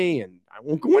family, and I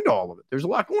won't go into all of it. There's a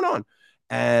lot going on.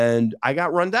 And I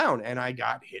got run down and I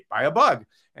got hit by a bug,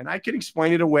 and I can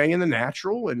explain it away in the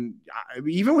natural. And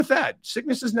even with that,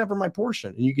 sickness is never my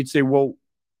portion. And you could say, well,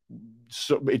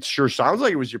 so it sure sounds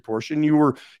like it was your portion. You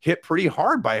were hit pretty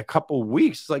hard by a couple of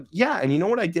weeks. It's like, yeah. And you know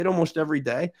what I did almost every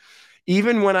day?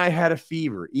 Even when I had a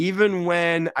fever, even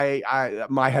when I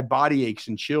had body aches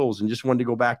and chills and just wanted to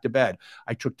go back to bed,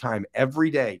 I took time every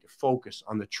day to focus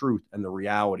on the truth and the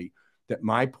reality that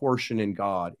my portion in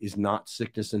God is not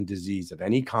sickness and disease of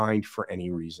any kind for any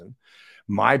reason.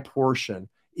 My portion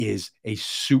is a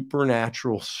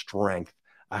supernatural strength,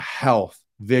 a health,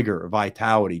 vigor,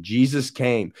 vitality. Jesus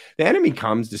came. The enemy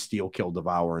comes to steal, kill,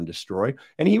 devour, and destroy.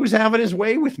 And he was having his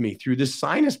way with me through this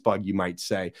sinus bug, you might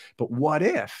say. But what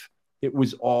if it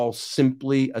was all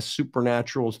simply a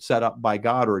supernatural setup by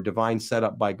God, or a divine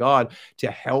setup by God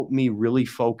to help me really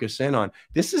focus in on,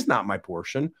 this is not my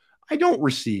portion. I don't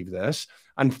receive this,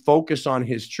 and focus on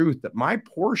his truth, that my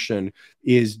portion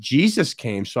is Jesus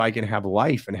came so I can have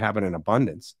life and have it in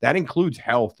abundance. That includes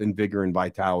health and vigor and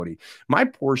vitality. My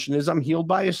portion is I'm healed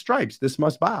by his stripes. This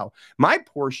must bow. My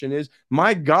portion is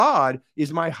my God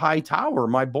is my high tower,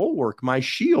 my bulwark, my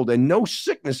shield, and no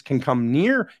sickness can come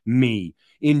near me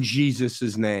in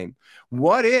Jesus's name.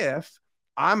 What if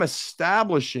I'm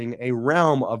establishing a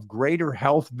realm of greater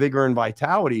health, vigor, and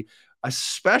vitality,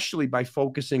 especially by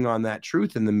focusing on that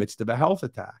truth in the midst of a health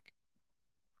attack?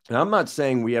 And I'm not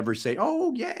saying we ever say,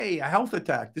 oh, yay, a health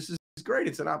attack. This is great.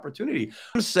 It's an opportunity.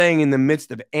 I'm saying in the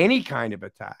midst of any kind of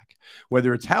attack,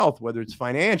 whether it's health, whether it's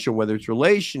financial, whether it's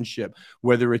relationship,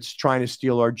 whether it's trying to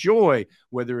steal our joy,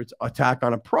 whether it's attack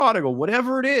on a prodigal,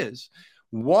 whatever it is,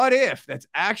 what if that's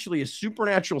actually a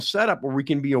supernatural setup where we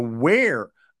can be aware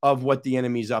of what the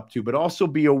enemy's up to, but also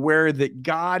be aware that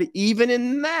God, even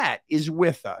in that, is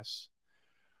with us?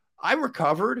 I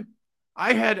recovered.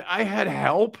 I had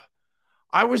help.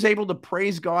 I was able to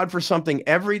praise God for something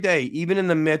every day, even in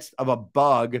the midst of a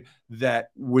bug that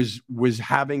was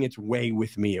having its way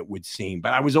with me, it would seem.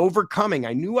 But I was overcoming.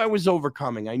 I knew I was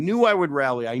overcoming. I knew I would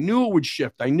rally. I knew it would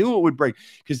shift. I knew it would break,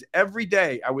 because every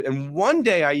day I would. And one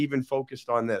day I even focused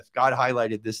on this. God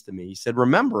highlighted this to me. He said,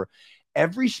 remember,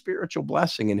 every spiritual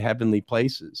blessing in heavenly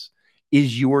places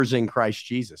is yours in Christ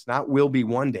Jesus. Not will be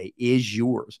one day, is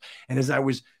yours. And as I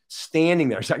was standing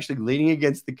there, I was actually leaning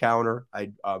against the counter.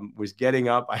 I was getting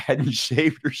up. I hadn't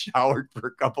shaved or showered for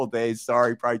a couple of days.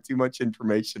 Sorry, probably too much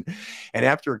information. And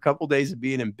after a couple of days of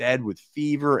being in bed with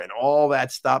fever and all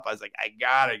that stuff, I was like, I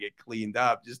gotta get cleaned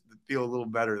up just to feel a little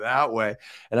better that way.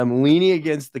 And I'm leaning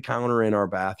against the counter in our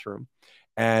bathroom,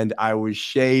 and I was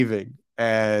shaving,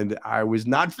 and I was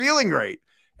not feeling great.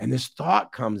 And this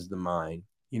thought comes to mind,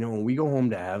 when we go home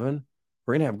to heaven,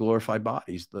 we're going to have glorified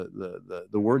bodies. The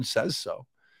word says so.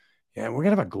 Yeah, we're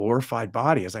going to have a glorified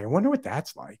body. I was like, I wonder what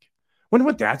that's like. I wonder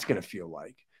what that's going to feel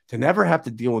like to never have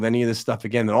to deal with any of this stuff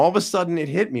again. And all of a sudden it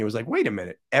hit me. It was like, wait a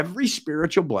minute. Every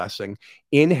spiritual blessing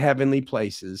in heavenly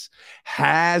places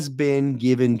has been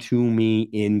given to me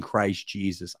in Christ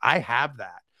Jesus. I have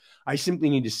that. I simply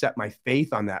need to set my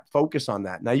faith on that, focus on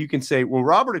that. Now you can say, well,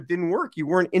 Robert, it didn't work. You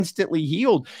weren't instantly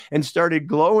healed and started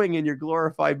glowing in your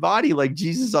glorified body like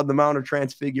Jesus on the Mount of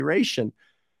Transfiguration.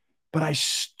 But I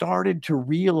started to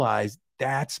realize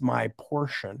that's my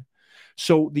portion.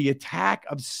 So the attack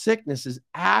of sickness is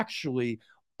actually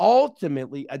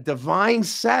ultimately a divine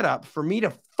setup for me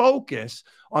to focus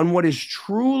on what is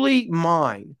truly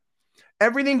mine.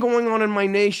 Everything going on in my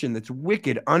nation that's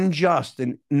wicked, unjust,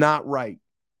 and not right,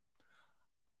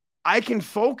 I can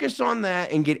focus on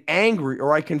that and get angry,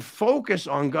 or I can focus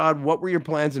on, God, what were your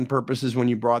plans and purposes when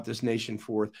you brought this nation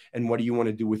forth, and what do you want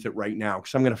to do with it right now?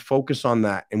 Because I'm going to focus on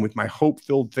that. And with my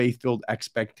hope-filled, faith-filled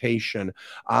expectation,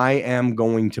 I am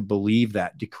going to believe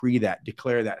that, decree that,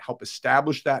 declare that, help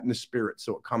establish that in the spirit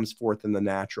so it comes forth in the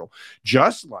natural.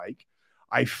 Just like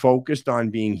I focused on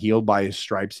being healed by his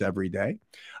stripes every day.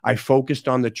 I focused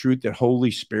on the truth that Holy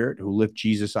Spirit, who lifted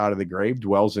Jesus out of the grave,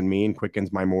 dwells in me and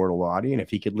quickens my mortal body. And if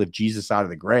he could lift Jesus out of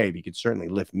the grave, he could certainly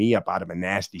lift me up out of a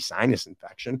nasty sinus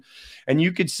infection. And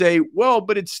you could say, well,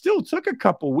 but it still took a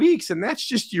couple weeks, and that's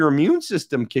just your immune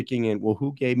system kicking in. Well,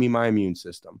 who gave me my immune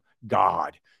system?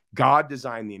 God. God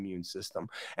designed the immune system.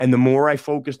 And the more I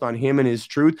focused on him and his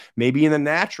truth, maybe in the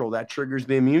natural, that triggers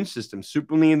the immune system.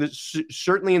 Certainly in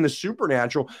the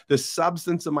supernatural, the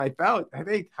substance of my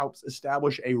faith helps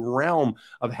establish a realm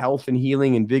of health and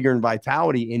healing and vigor and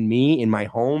vitality in me, in my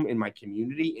home, in my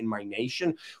community, in my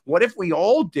nation. What if we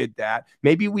all did that?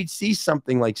 Maybe we'd see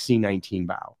something like C19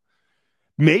 bow.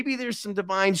 Maybe there's some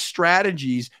divine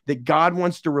strategies that God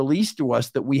wants to release to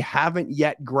us that we haven't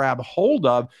yet grabbed hold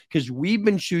of because we've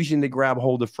been choosing to grab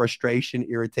hold of frustration,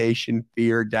 irritation,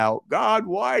 fear, doubt. God,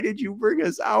 why did you bring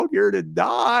us out here to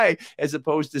die? As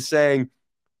opposed to saying,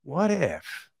 what if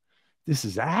this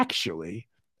is actually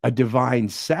a divine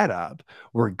setup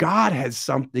where God has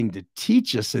something to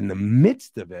teach us in the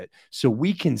midst of it so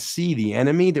we can see the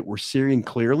enemy that we're seeing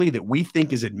clearly, that we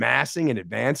think is amassing and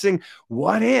advancing?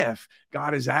 What if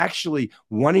God is actually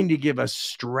wanting to give us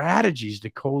strategies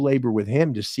to co-labor with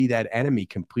him to see that enemy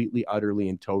completely, utterly,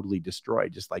 and totally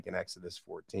destroyed, just like in Exodus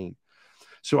 14?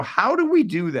 So how do we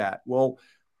do that? Well,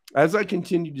 as I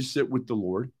continued to sit with the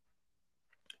Lord,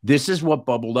 this is what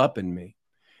bubbled up in me.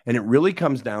 And it really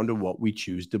comes down to what we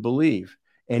choose to believe.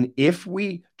 And if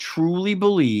we truly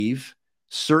believe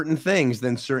certain things,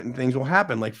 then certain things will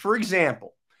happen. Like, for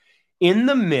example, in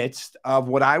the midst of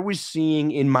what I was seeing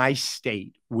in my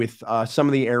state with some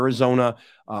of the Arizona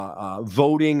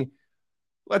voting,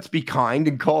 let's be kind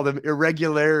and call them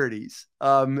irregularities,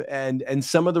 and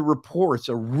some of the reports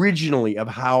originally of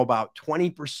how about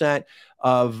 20%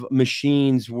 of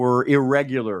machines were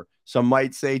irregular. Some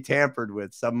might say tampered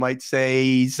with, some might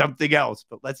say something else,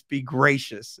 but let's be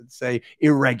gracious and say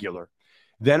irregular.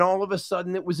 Then all of a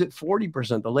sudden it was at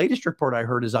 40%. The latest report I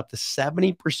heard is up to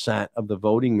 70% of the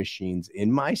voting machines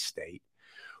in my state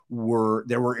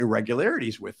there were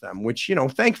irregularities with them, which,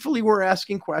 thankfully we're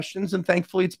asking questions and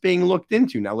thankfully it's being looked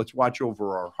into. Now let's watch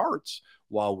over our hearts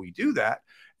while we do that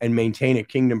and maintain a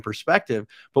kingdom perspective.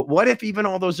 But what if even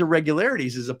all those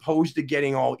irregularities, as opposed to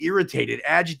getting all irritated,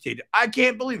 agitated, I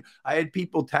can't believe, I had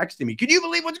people texting me, can you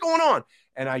believe what's going on?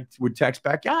 And I would text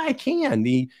back, yeah, I can.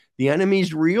 The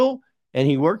enemy's real. And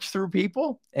he works through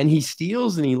people and he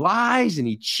steals and he lies and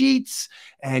he cheats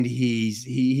and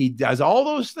he does all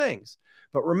those things.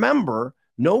 But remember,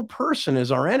 no person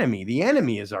is our enemy. The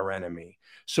enemy is our enemy.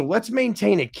 So let's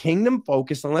maintain a kingdom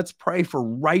focus and let's pray for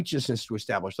righteousness to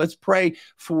establish. Let's pray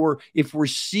for, if we're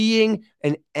seeing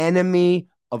an enemy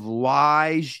of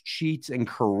lies, cheats, and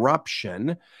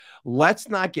corruption, let's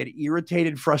not get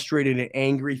irritated, frustrated, and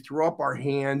angry, throw up our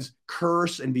hands,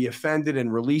 curse, and be offended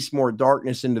and release more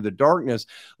darkness into the darkness.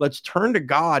 Let's turn to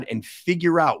God and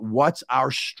figure out what's our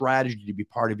strategy to be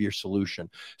part of your solution.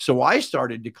 So I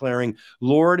started declaring,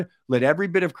 Lord, let every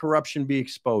bit of corruption be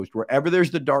exposed. Wherever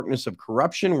there's the darkness of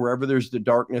corruption, wherever there's the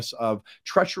darkness of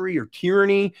treachery or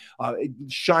tyranny,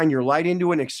 shine your light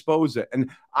into it and expose it.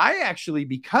 And I actually,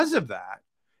 because of that,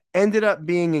 ended up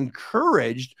being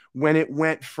encouraged when it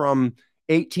went from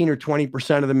 18 or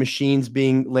 20% of the machines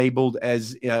being labeled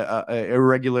as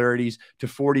irregularities to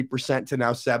 40% to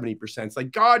now 70%. It's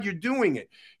like, God, you're doing it.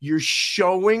 You're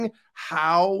showing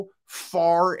how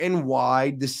far and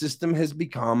wide the system has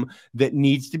become that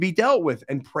needs to be dealt with.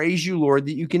 And praise you, Lord,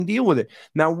 that you can deal with it.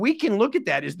 Now, we can look at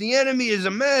that as the enemy is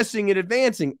amassing and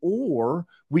advancing, or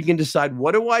we can decide,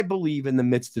 what do I believe in the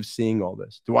midst of seeing all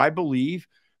this? Do I believe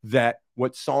that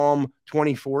what Psalm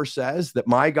 24 says, that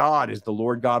my God is the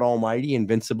Lord God Almighty,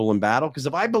 invincible in battle? Because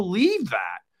if I believe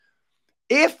that,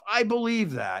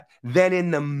 then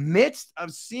in the midst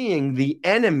of seeing the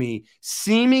enemy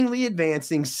seemingly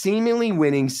advancing, seemingly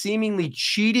winning, seemingly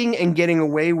cheating and getting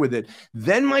away with it,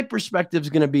 then my perspective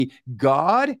is going to be,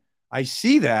 God, I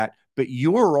see that, but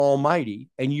you're almighty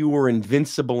and you are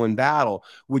invincible in battle,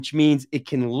 which means it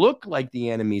can look like the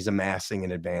enemy's amassing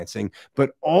and advancing,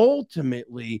 but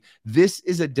ultimately this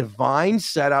is a divine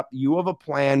setup. You have a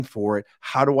plan for it.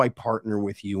 How do I partner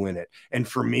with you in it? And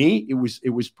for me, it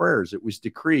was prayers, it was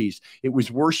decrees, it was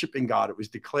worshiping God, it was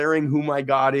declaring who my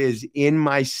God is in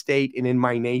my state and in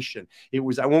my nation. It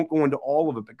was, I won't go into all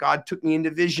of it, but God took me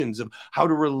into visions of how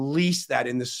to release that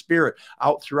in the spirit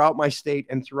out throughout my state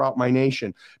and throughout my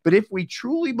nation. But if we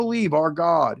truly believe our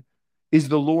God is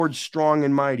the Lord strong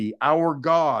and mighty, our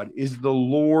God is the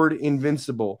Lord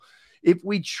invincible, if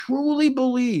we truly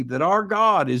believe that our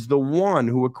God is the one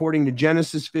who, according to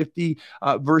Genesis 50,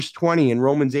 verse 20 and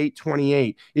Romans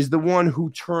 8:28, is the one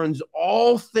who turns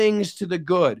all things to the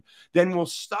good, then we'll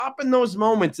stop in those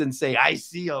moments and say, I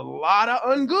see a lot of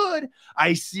ungood.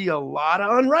 I see a lot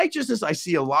of unrighteousness. I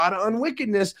see a lot of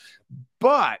unwickedness.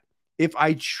 But if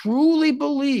I truly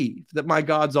believe that my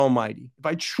God's almighty, if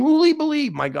I truly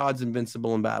believe my God's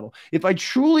invincible in battle, if I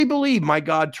truly believe my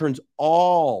God turns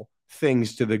all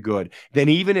things to the good, then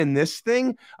even in this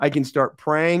thing, I can start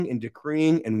praying and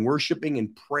decreeing and worshiping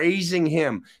and praising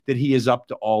him that he is up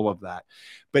to all of that.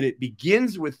 But it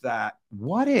begins with that.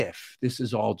 What if this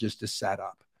is all just a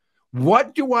setup?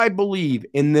 What do I believe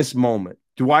in this moment?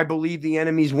 Do I believe the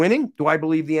enemy's winning? Do I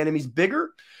believe the enemy's bigger?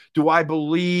 Do I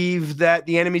believe that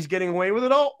the enemy's getting away with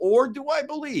it all? Or do I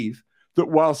believe that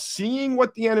while seeing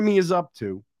what the enemy is up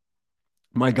to,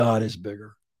 my God is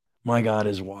bigger, my God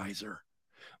is wiser,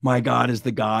 my God is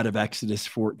the God of Exodus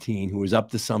 14, who is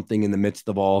up to something in the midst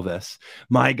of all this.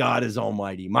 My God is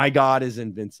almighty. My God is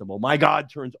invincible. My God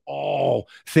turns all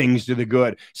things to the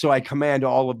good. So I command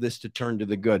all of this to turn to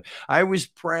the good. I was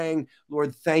praying,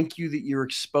 Lord, thank you that you're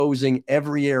exposing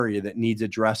every area that needs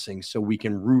addressing so we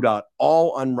can root out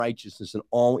all unrighteousness and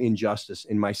all injustice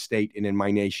in my state and in my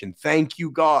nation. Thank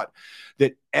you, God,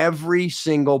 that every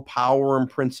single power and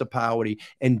principality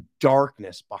and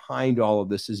darkness behind all of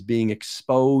this is being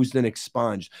exposed and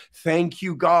expunged. Thank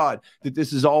you, God, that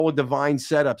this is all a divine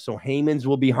setup. So Haman's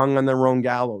will be hung on their own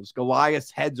gallows.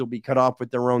 Goliath's heads will be cut off with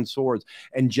their own swords.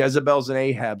 And Jezebel's and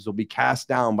Ahab's will be cast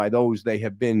down by those they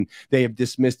have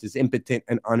dismissed as impotent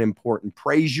and unimportant.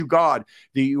 Praise you, God,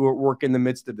 that you are working in the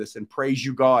midst of this. And praise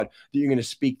you, God, that you're going to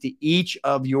speak to each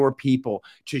of your people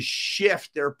to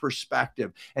shift their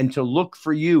perspective and to look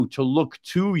for you, to look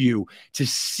to you, to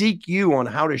seek you on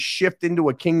how to shift into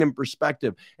a kingdom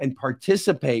perspective and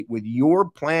participate with your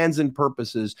plans and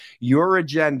purposes, your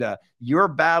agenda, your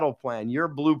battle plan, your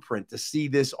blueprint to see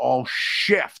this all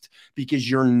shift, because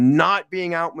you're not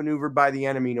being outmaneuvered by the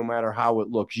enemy no matter how it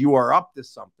looks. You are up to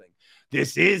something.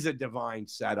 This is a divine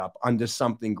setup unto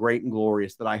something great and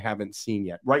glorious that I haven't seen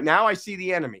yet. Right now, I see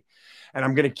the enemy. And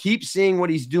I'm going to keep seeing what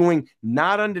he's doing,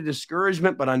 not unto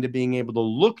discouragement, but unto being able to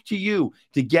look to you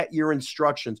to get your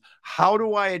instructions. How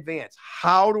do I advance?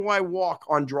 How do I walk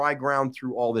on dry ground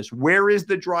through all this? Where is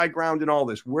the dry ground in all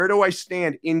this? Where do I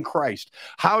stand in Christ?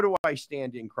 How do I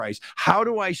stand in Christ? How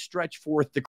do I stretch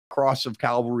forth the cross of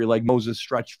Calvary like Moses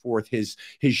stretched forth his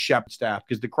shepherd staff?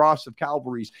 Because the cross of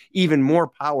Calvary is even more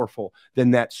powerful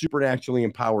than that supernaturally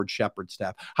empowered shepherd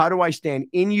staff. How do I stand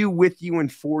in you, with you, and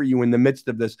for you in the midst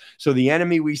of this, so the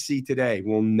enemy we see today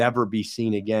will never be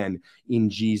seen again, in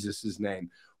Jesus'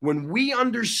 name? When we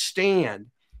understand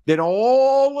that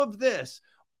all of this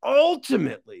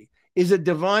ultimately is a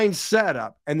divine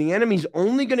setup, and the enemy's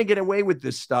only going to get away with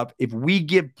this stuff if we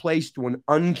give place to an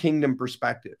unkingdom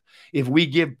perspective, if we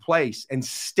give place and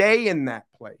stay in that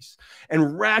place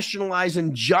and rationalize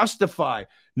and justify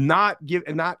not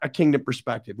a kingdom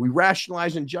perspective. We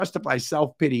rationalize and justify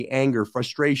self-pity, anger,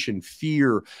 frustration,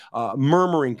 fear,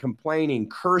 murmuring, complaining,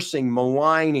 cursing,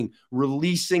 maligning,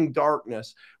 releasing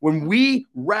darkness. When we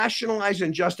rationalize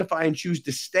and justify and choose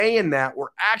to stay in that, we're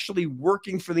actually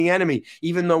working for the enemy,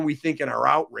 even though we think in our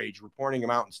outrage we're pointing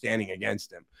him out and standing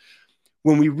against him.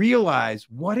 When we realize,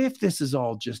 what if this is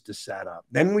all just a setup?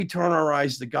 Then we turn our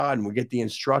eyes to God and we get the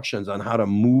instructions on how to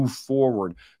move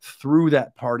forward through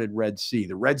that parted Red Sea.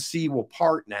 The Red Sea will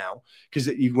part now, because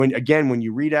when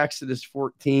you read Exodus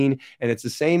 14, and it's the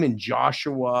same in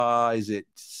Joshua, is it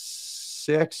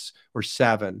 6 or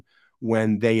 7?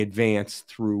 When they advance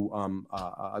through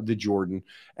the Jordan,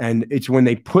 and it's when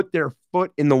they put their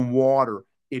foot in the water,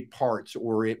 it parts,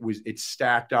 or it's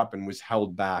stacked up and was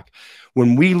held back.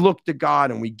 When we look to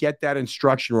God and we get that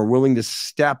instruction, we're willing to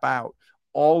step out,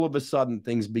 all of a sudden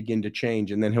things begin to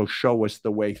change, and then he'll show us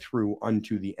the way through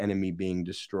unto the enemy being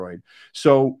destroyed.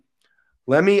 So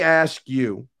let me ask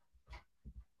you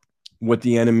what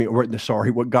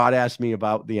God asked me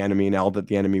about the enemy and all that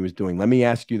the enemy was doing. Let me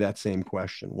ask you that same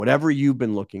question. Whatever you've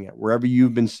been looking at, wherever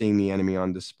you've been seeing the enemy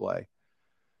on display,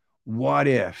 what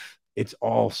if it's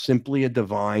all simply a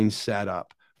divine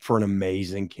setup for an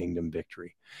amazing kingdom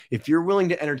victory? If you're willing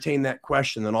to entertain that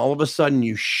question, then all of a sudden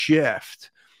you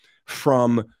shift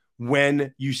from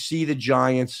when you see the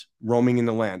giants roaming in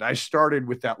the land. I started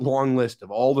with that long list of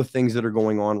all the things that are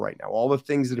going on right now, all the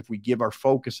things that if we give our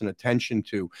focus and attention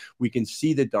to, we can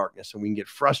see the darkness and we can get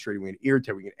frustrated, we can get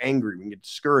irritated, we can get angry, we can get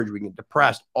discouraged, we can get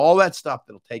depressed, all that stuff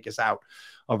that'll take us out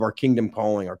of our kingdom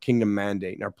calling, our kingdom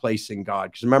mandate, and our place in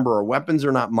God. Because remember, our weapons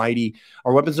are not mighty.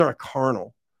 Our weapons aren't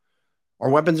carnal. Our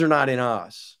weapons are not in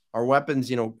us. Our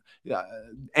weapons, Uh,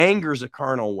 Anger is a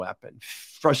carnal weapon.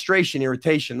 Frustration,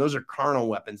 irritation, those are carnal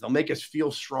weapons. They'll make us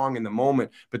feel strong in the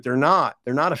moment, but they're not.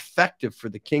 They're not effective for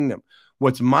the kingdom.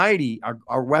 What's mighty,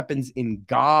 our weapons in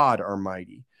God are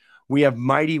mighty. We have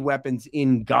mighty weapons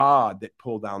in God that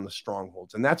pull down the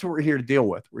strongholds. And that's what we're here to deal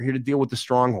with. We're here to deal with the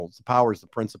strongholds, the powers, the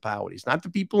principalities, not the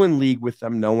people in league with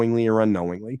them knowingly or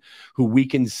unknowingly, who we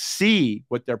can see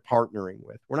what they're partnering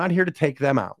with. We're not here to take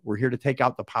them out. We're here to take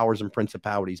out the powers and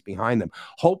principalities behind them,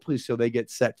 hopefully so they get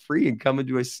set free and come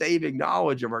into a saving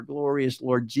knowledge of our glorious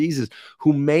Lord Jesus,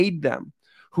 who made them,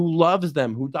 who loves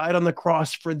them, who died on the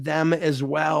cross for them as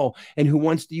well, and who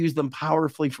wants to use them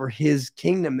powerfully for his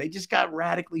kingdom. They just got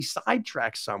radically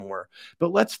sidetracked somewhere.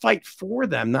 But let's fight for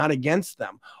them, not against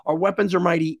them. Our weapons are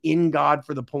mighty in God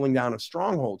for the pulling down of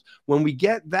strongholds. When we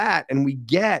get that, and we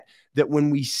get that when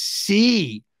we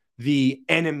see the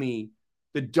enemy,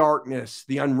 the darkness,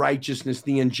 the unrighteousness,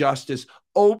 the injustice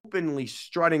openly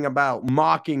strutting about,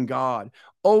 mocking God,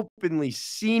 openly,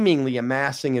 seemingly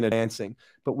amassing and advancing,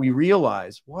 but we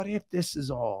realize, what if this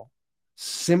is all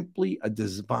simply a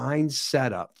divine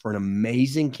setup for an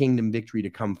amazing kingdom victory to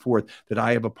come forth, that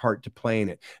I have a part to play in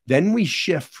it? Then we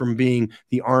shift from being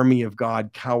the army of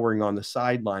God cowering on the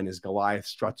sideline as Goliath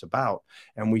struts about,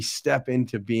 and we step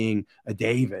into being a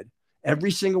David.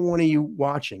 Every single one of you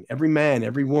watching, every man,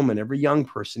 every woman, every young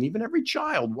person, even every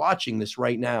child watching this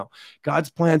right now,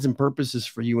 God's plans and purposes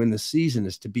for you in the season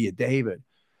is to be a David,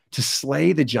 to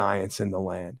slay the giants in the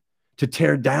land, to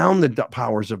tear down the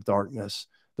powers of darkness,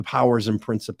 the powers and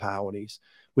principalities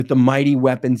with the mighty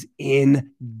weapons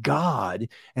in God.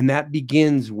 And that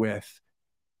begins with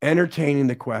entertaining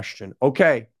the question,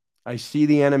 okay, I see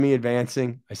the enemy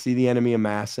advancing. I see the enemy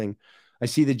amassing. I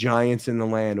see the giants in the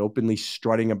land openly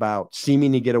strutting about,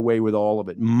 seeming to get away with all of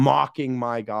it, mocking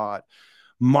my God,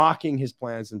 mocking his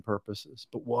plans and purposes.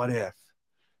 But what if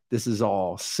this is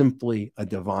all simply a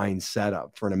divine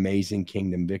setup for an amazing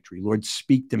kingdom victory? Lord,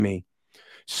 speak to me.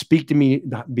 Speak to me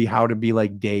how to be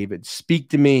like David. Speak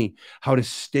to me how to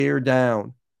stare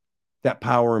down that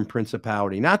power and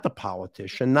principality, not the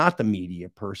politician, not the media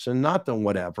person, not the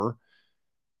whatever,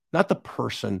 not the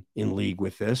person in league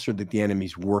with this or that the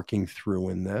enemy's working through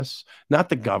in this, not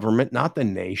the government, not the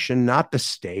nation, not the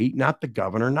state, not the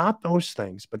governor, not those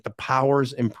things, but the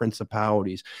powers and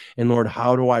principalities. And Lord,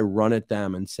 how do I run at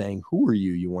them and saying, who are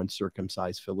you, you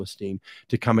uncircumcised Philistine,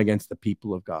 to come against the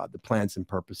people of God, the plans and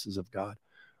purposes of God?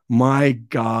 My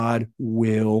God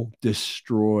will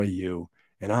destroy you,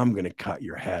 and I'm going to cut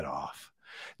your head off.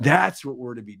 That's what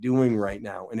we're to be doing right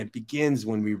now. And it begins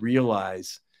when we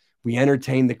realize, we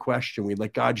entertain the question, we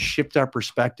let God shift our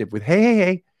perspective with,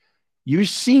 hey, you're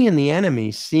seeing the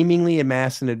enemy seemingly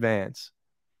amass in advance.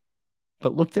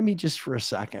 But look at me just for a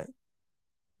second.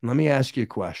 Let me ask you a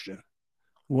question.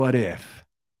 What if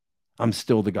I'm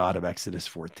still the God of Exodus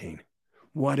 14?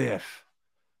 What if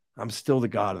I'm still the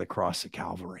God of the cross of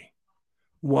Calvary?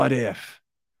 What if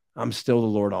I'm still the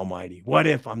Lord Almighty? What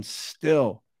if I'm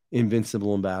still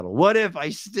invincible in battle? What if I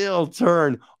still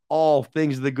turn all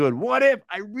things to the good? What if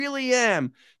I really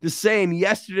am the same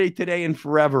yesterday, today, and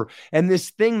forever? And this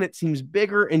thing that seems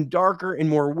bigger and darker and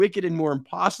more wicked and more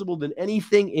impossible than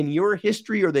anything in your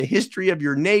history or the history of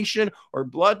your nation or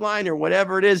bloodline or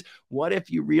whatever it is, what if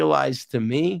you realize, to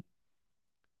me,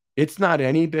 it's not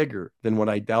any bigger than what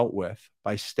I dealt with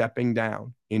by stepping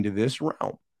down into this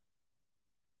realm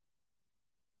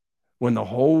when the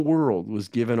whole world was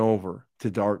given over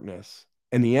to darkness,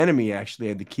 and the enemy actually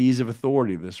had the keys of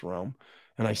authority of this realm,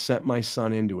 and I sent my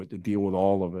son into it to deal with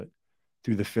all of it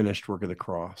through the finished work of the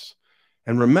cross.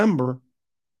 And remember,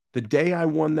 the day I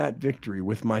won that victory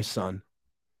with my son,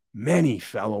 many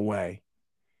fell away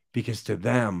because to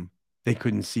them, they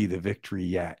couldn't see the victory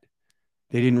yet.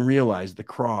 They didn't realize the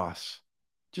cross,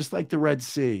 just like the Red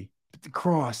Sea, but the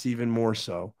cross even more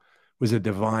so, was a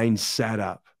divine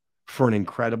setup for an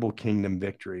incredible kingdom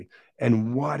victory.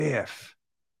 And what if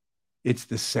it's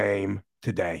the same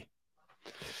today?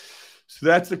 So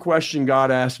that's the question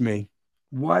God asked me.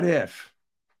 What if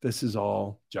this is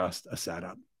all just a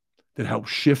setup that helps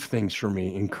shift things for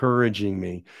me, encouraging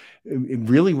me? It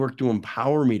really worked to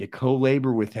empower me to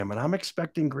co-labor with him. And I'm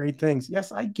expecting great things.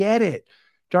 Yes, I get it.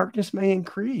 Darkness may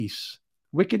increase.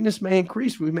 Wickedness may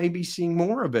increase. We may be seeing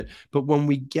more of it. But when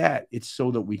we get, it's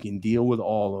so that we can deal with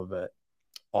all of it.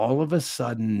 All of a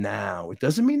sudden now, it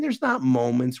doesn't mean there's not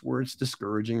moments where it's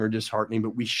discouraging or disheartening,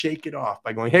 but we shake it off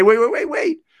by going, hey,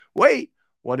 wait.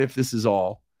 What if this is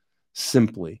all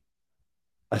simply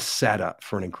a setup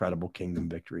for an incredible kingdom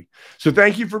victory? So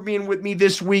thank you for being with me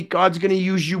this week. God's going to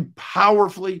use you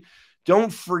powerfully.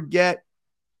 Don't forget,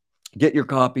 get your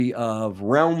copy of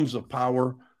Realms of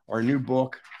Power, our new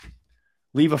book.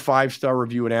 leave a 5-star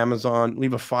review at Amazon,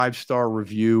 leave a 5-star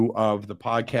review of the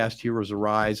podcast Heroes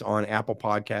Arise on Apple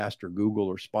Podcast or Google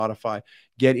or Spotify.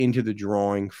 Get into the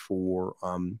drawing for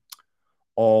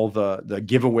all the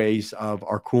giveaways of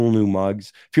our cool new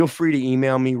mugs. Feel free to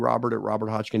email me,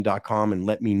 robert@roberthodgkin.com, and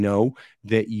let me know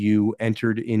that you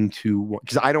entered into,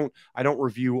 because I don't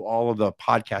review all of the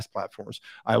podcast platforms.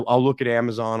 I'll look at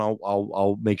Amazon.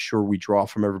 I'll make sure we draw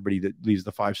from everybody that leaves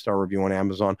the 5-star review on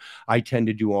Amazon. I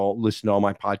tend to listen to all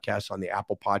my podcasts on the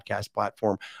Apple Podcast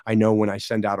platform. I know when I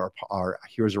send out our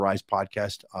Heroes Arise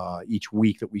podcast each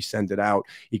week that we send it out,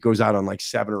 it goes out on like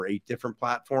 7 or 8 different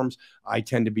platforms. I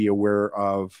tend to be aware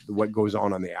of what goes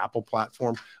on the Apple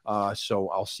platform. So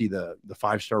I'll see the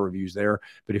 5-star reviews there.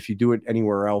 But if you do it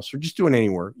anywhere else, or just do it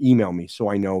anywhere, email me so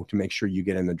I know to make sure you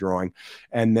get in the drawing.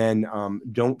 And then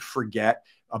don't forget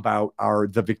about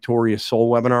the Victorious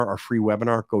Soul webinar, our free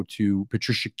webinar. Go to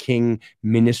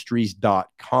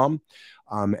patriciakingministries.com.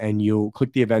 And you'll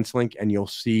click the events link and you'll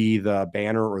see the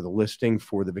banner or the listing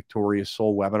for the Victorious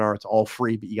Soul webinar. It's all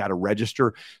free, but you got to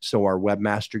register. So our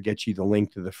webmaster gets you the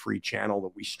link to the free channel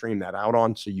that we stream that out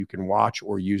on, so you can watch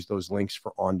or use those links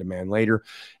for on demand later.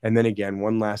 And then again,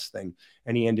 one last thing,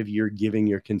 any end of year giving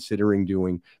you're considering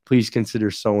doing, please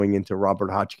consider sowing into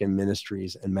Robert Hodgkin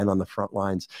Ministries and Men on the Front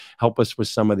Lines. Help us with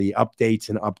some of the updates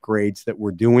and upgrades that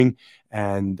we're doing.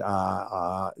 And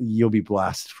you'll be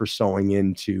blessed for sowing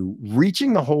into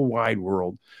reaching the whole wide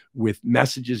world with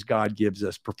messages God gives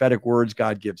us, prophetic words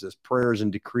God gives us, prayers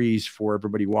and decrees for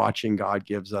everybody watching God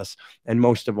gives us, and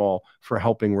most of all, for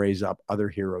helping raise up other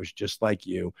heroes just like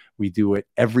you. We do it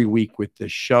every week with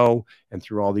this show and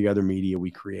through all the other media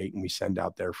we create and we send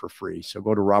out there for free. So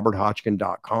go to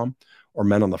roberthodgkin.com or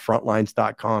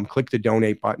menonthefrontlines.com, click the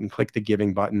donate button, click the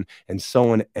giving button, and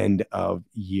sow an end of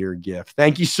year gift.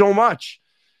 Thank you so much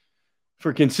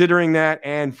for considering that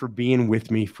and for being with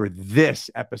me for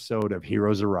this episode of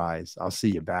Heroes Arise. I'll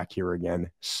see you back here again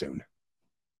soon.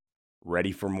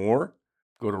 Ready for more?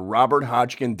 Go to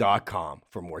roberthodgkin.com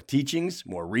for more teachings,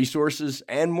 more resources,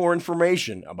 and more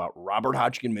information about Robert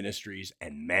Hodgkin Ministries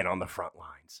and Men on the Front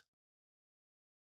Lines.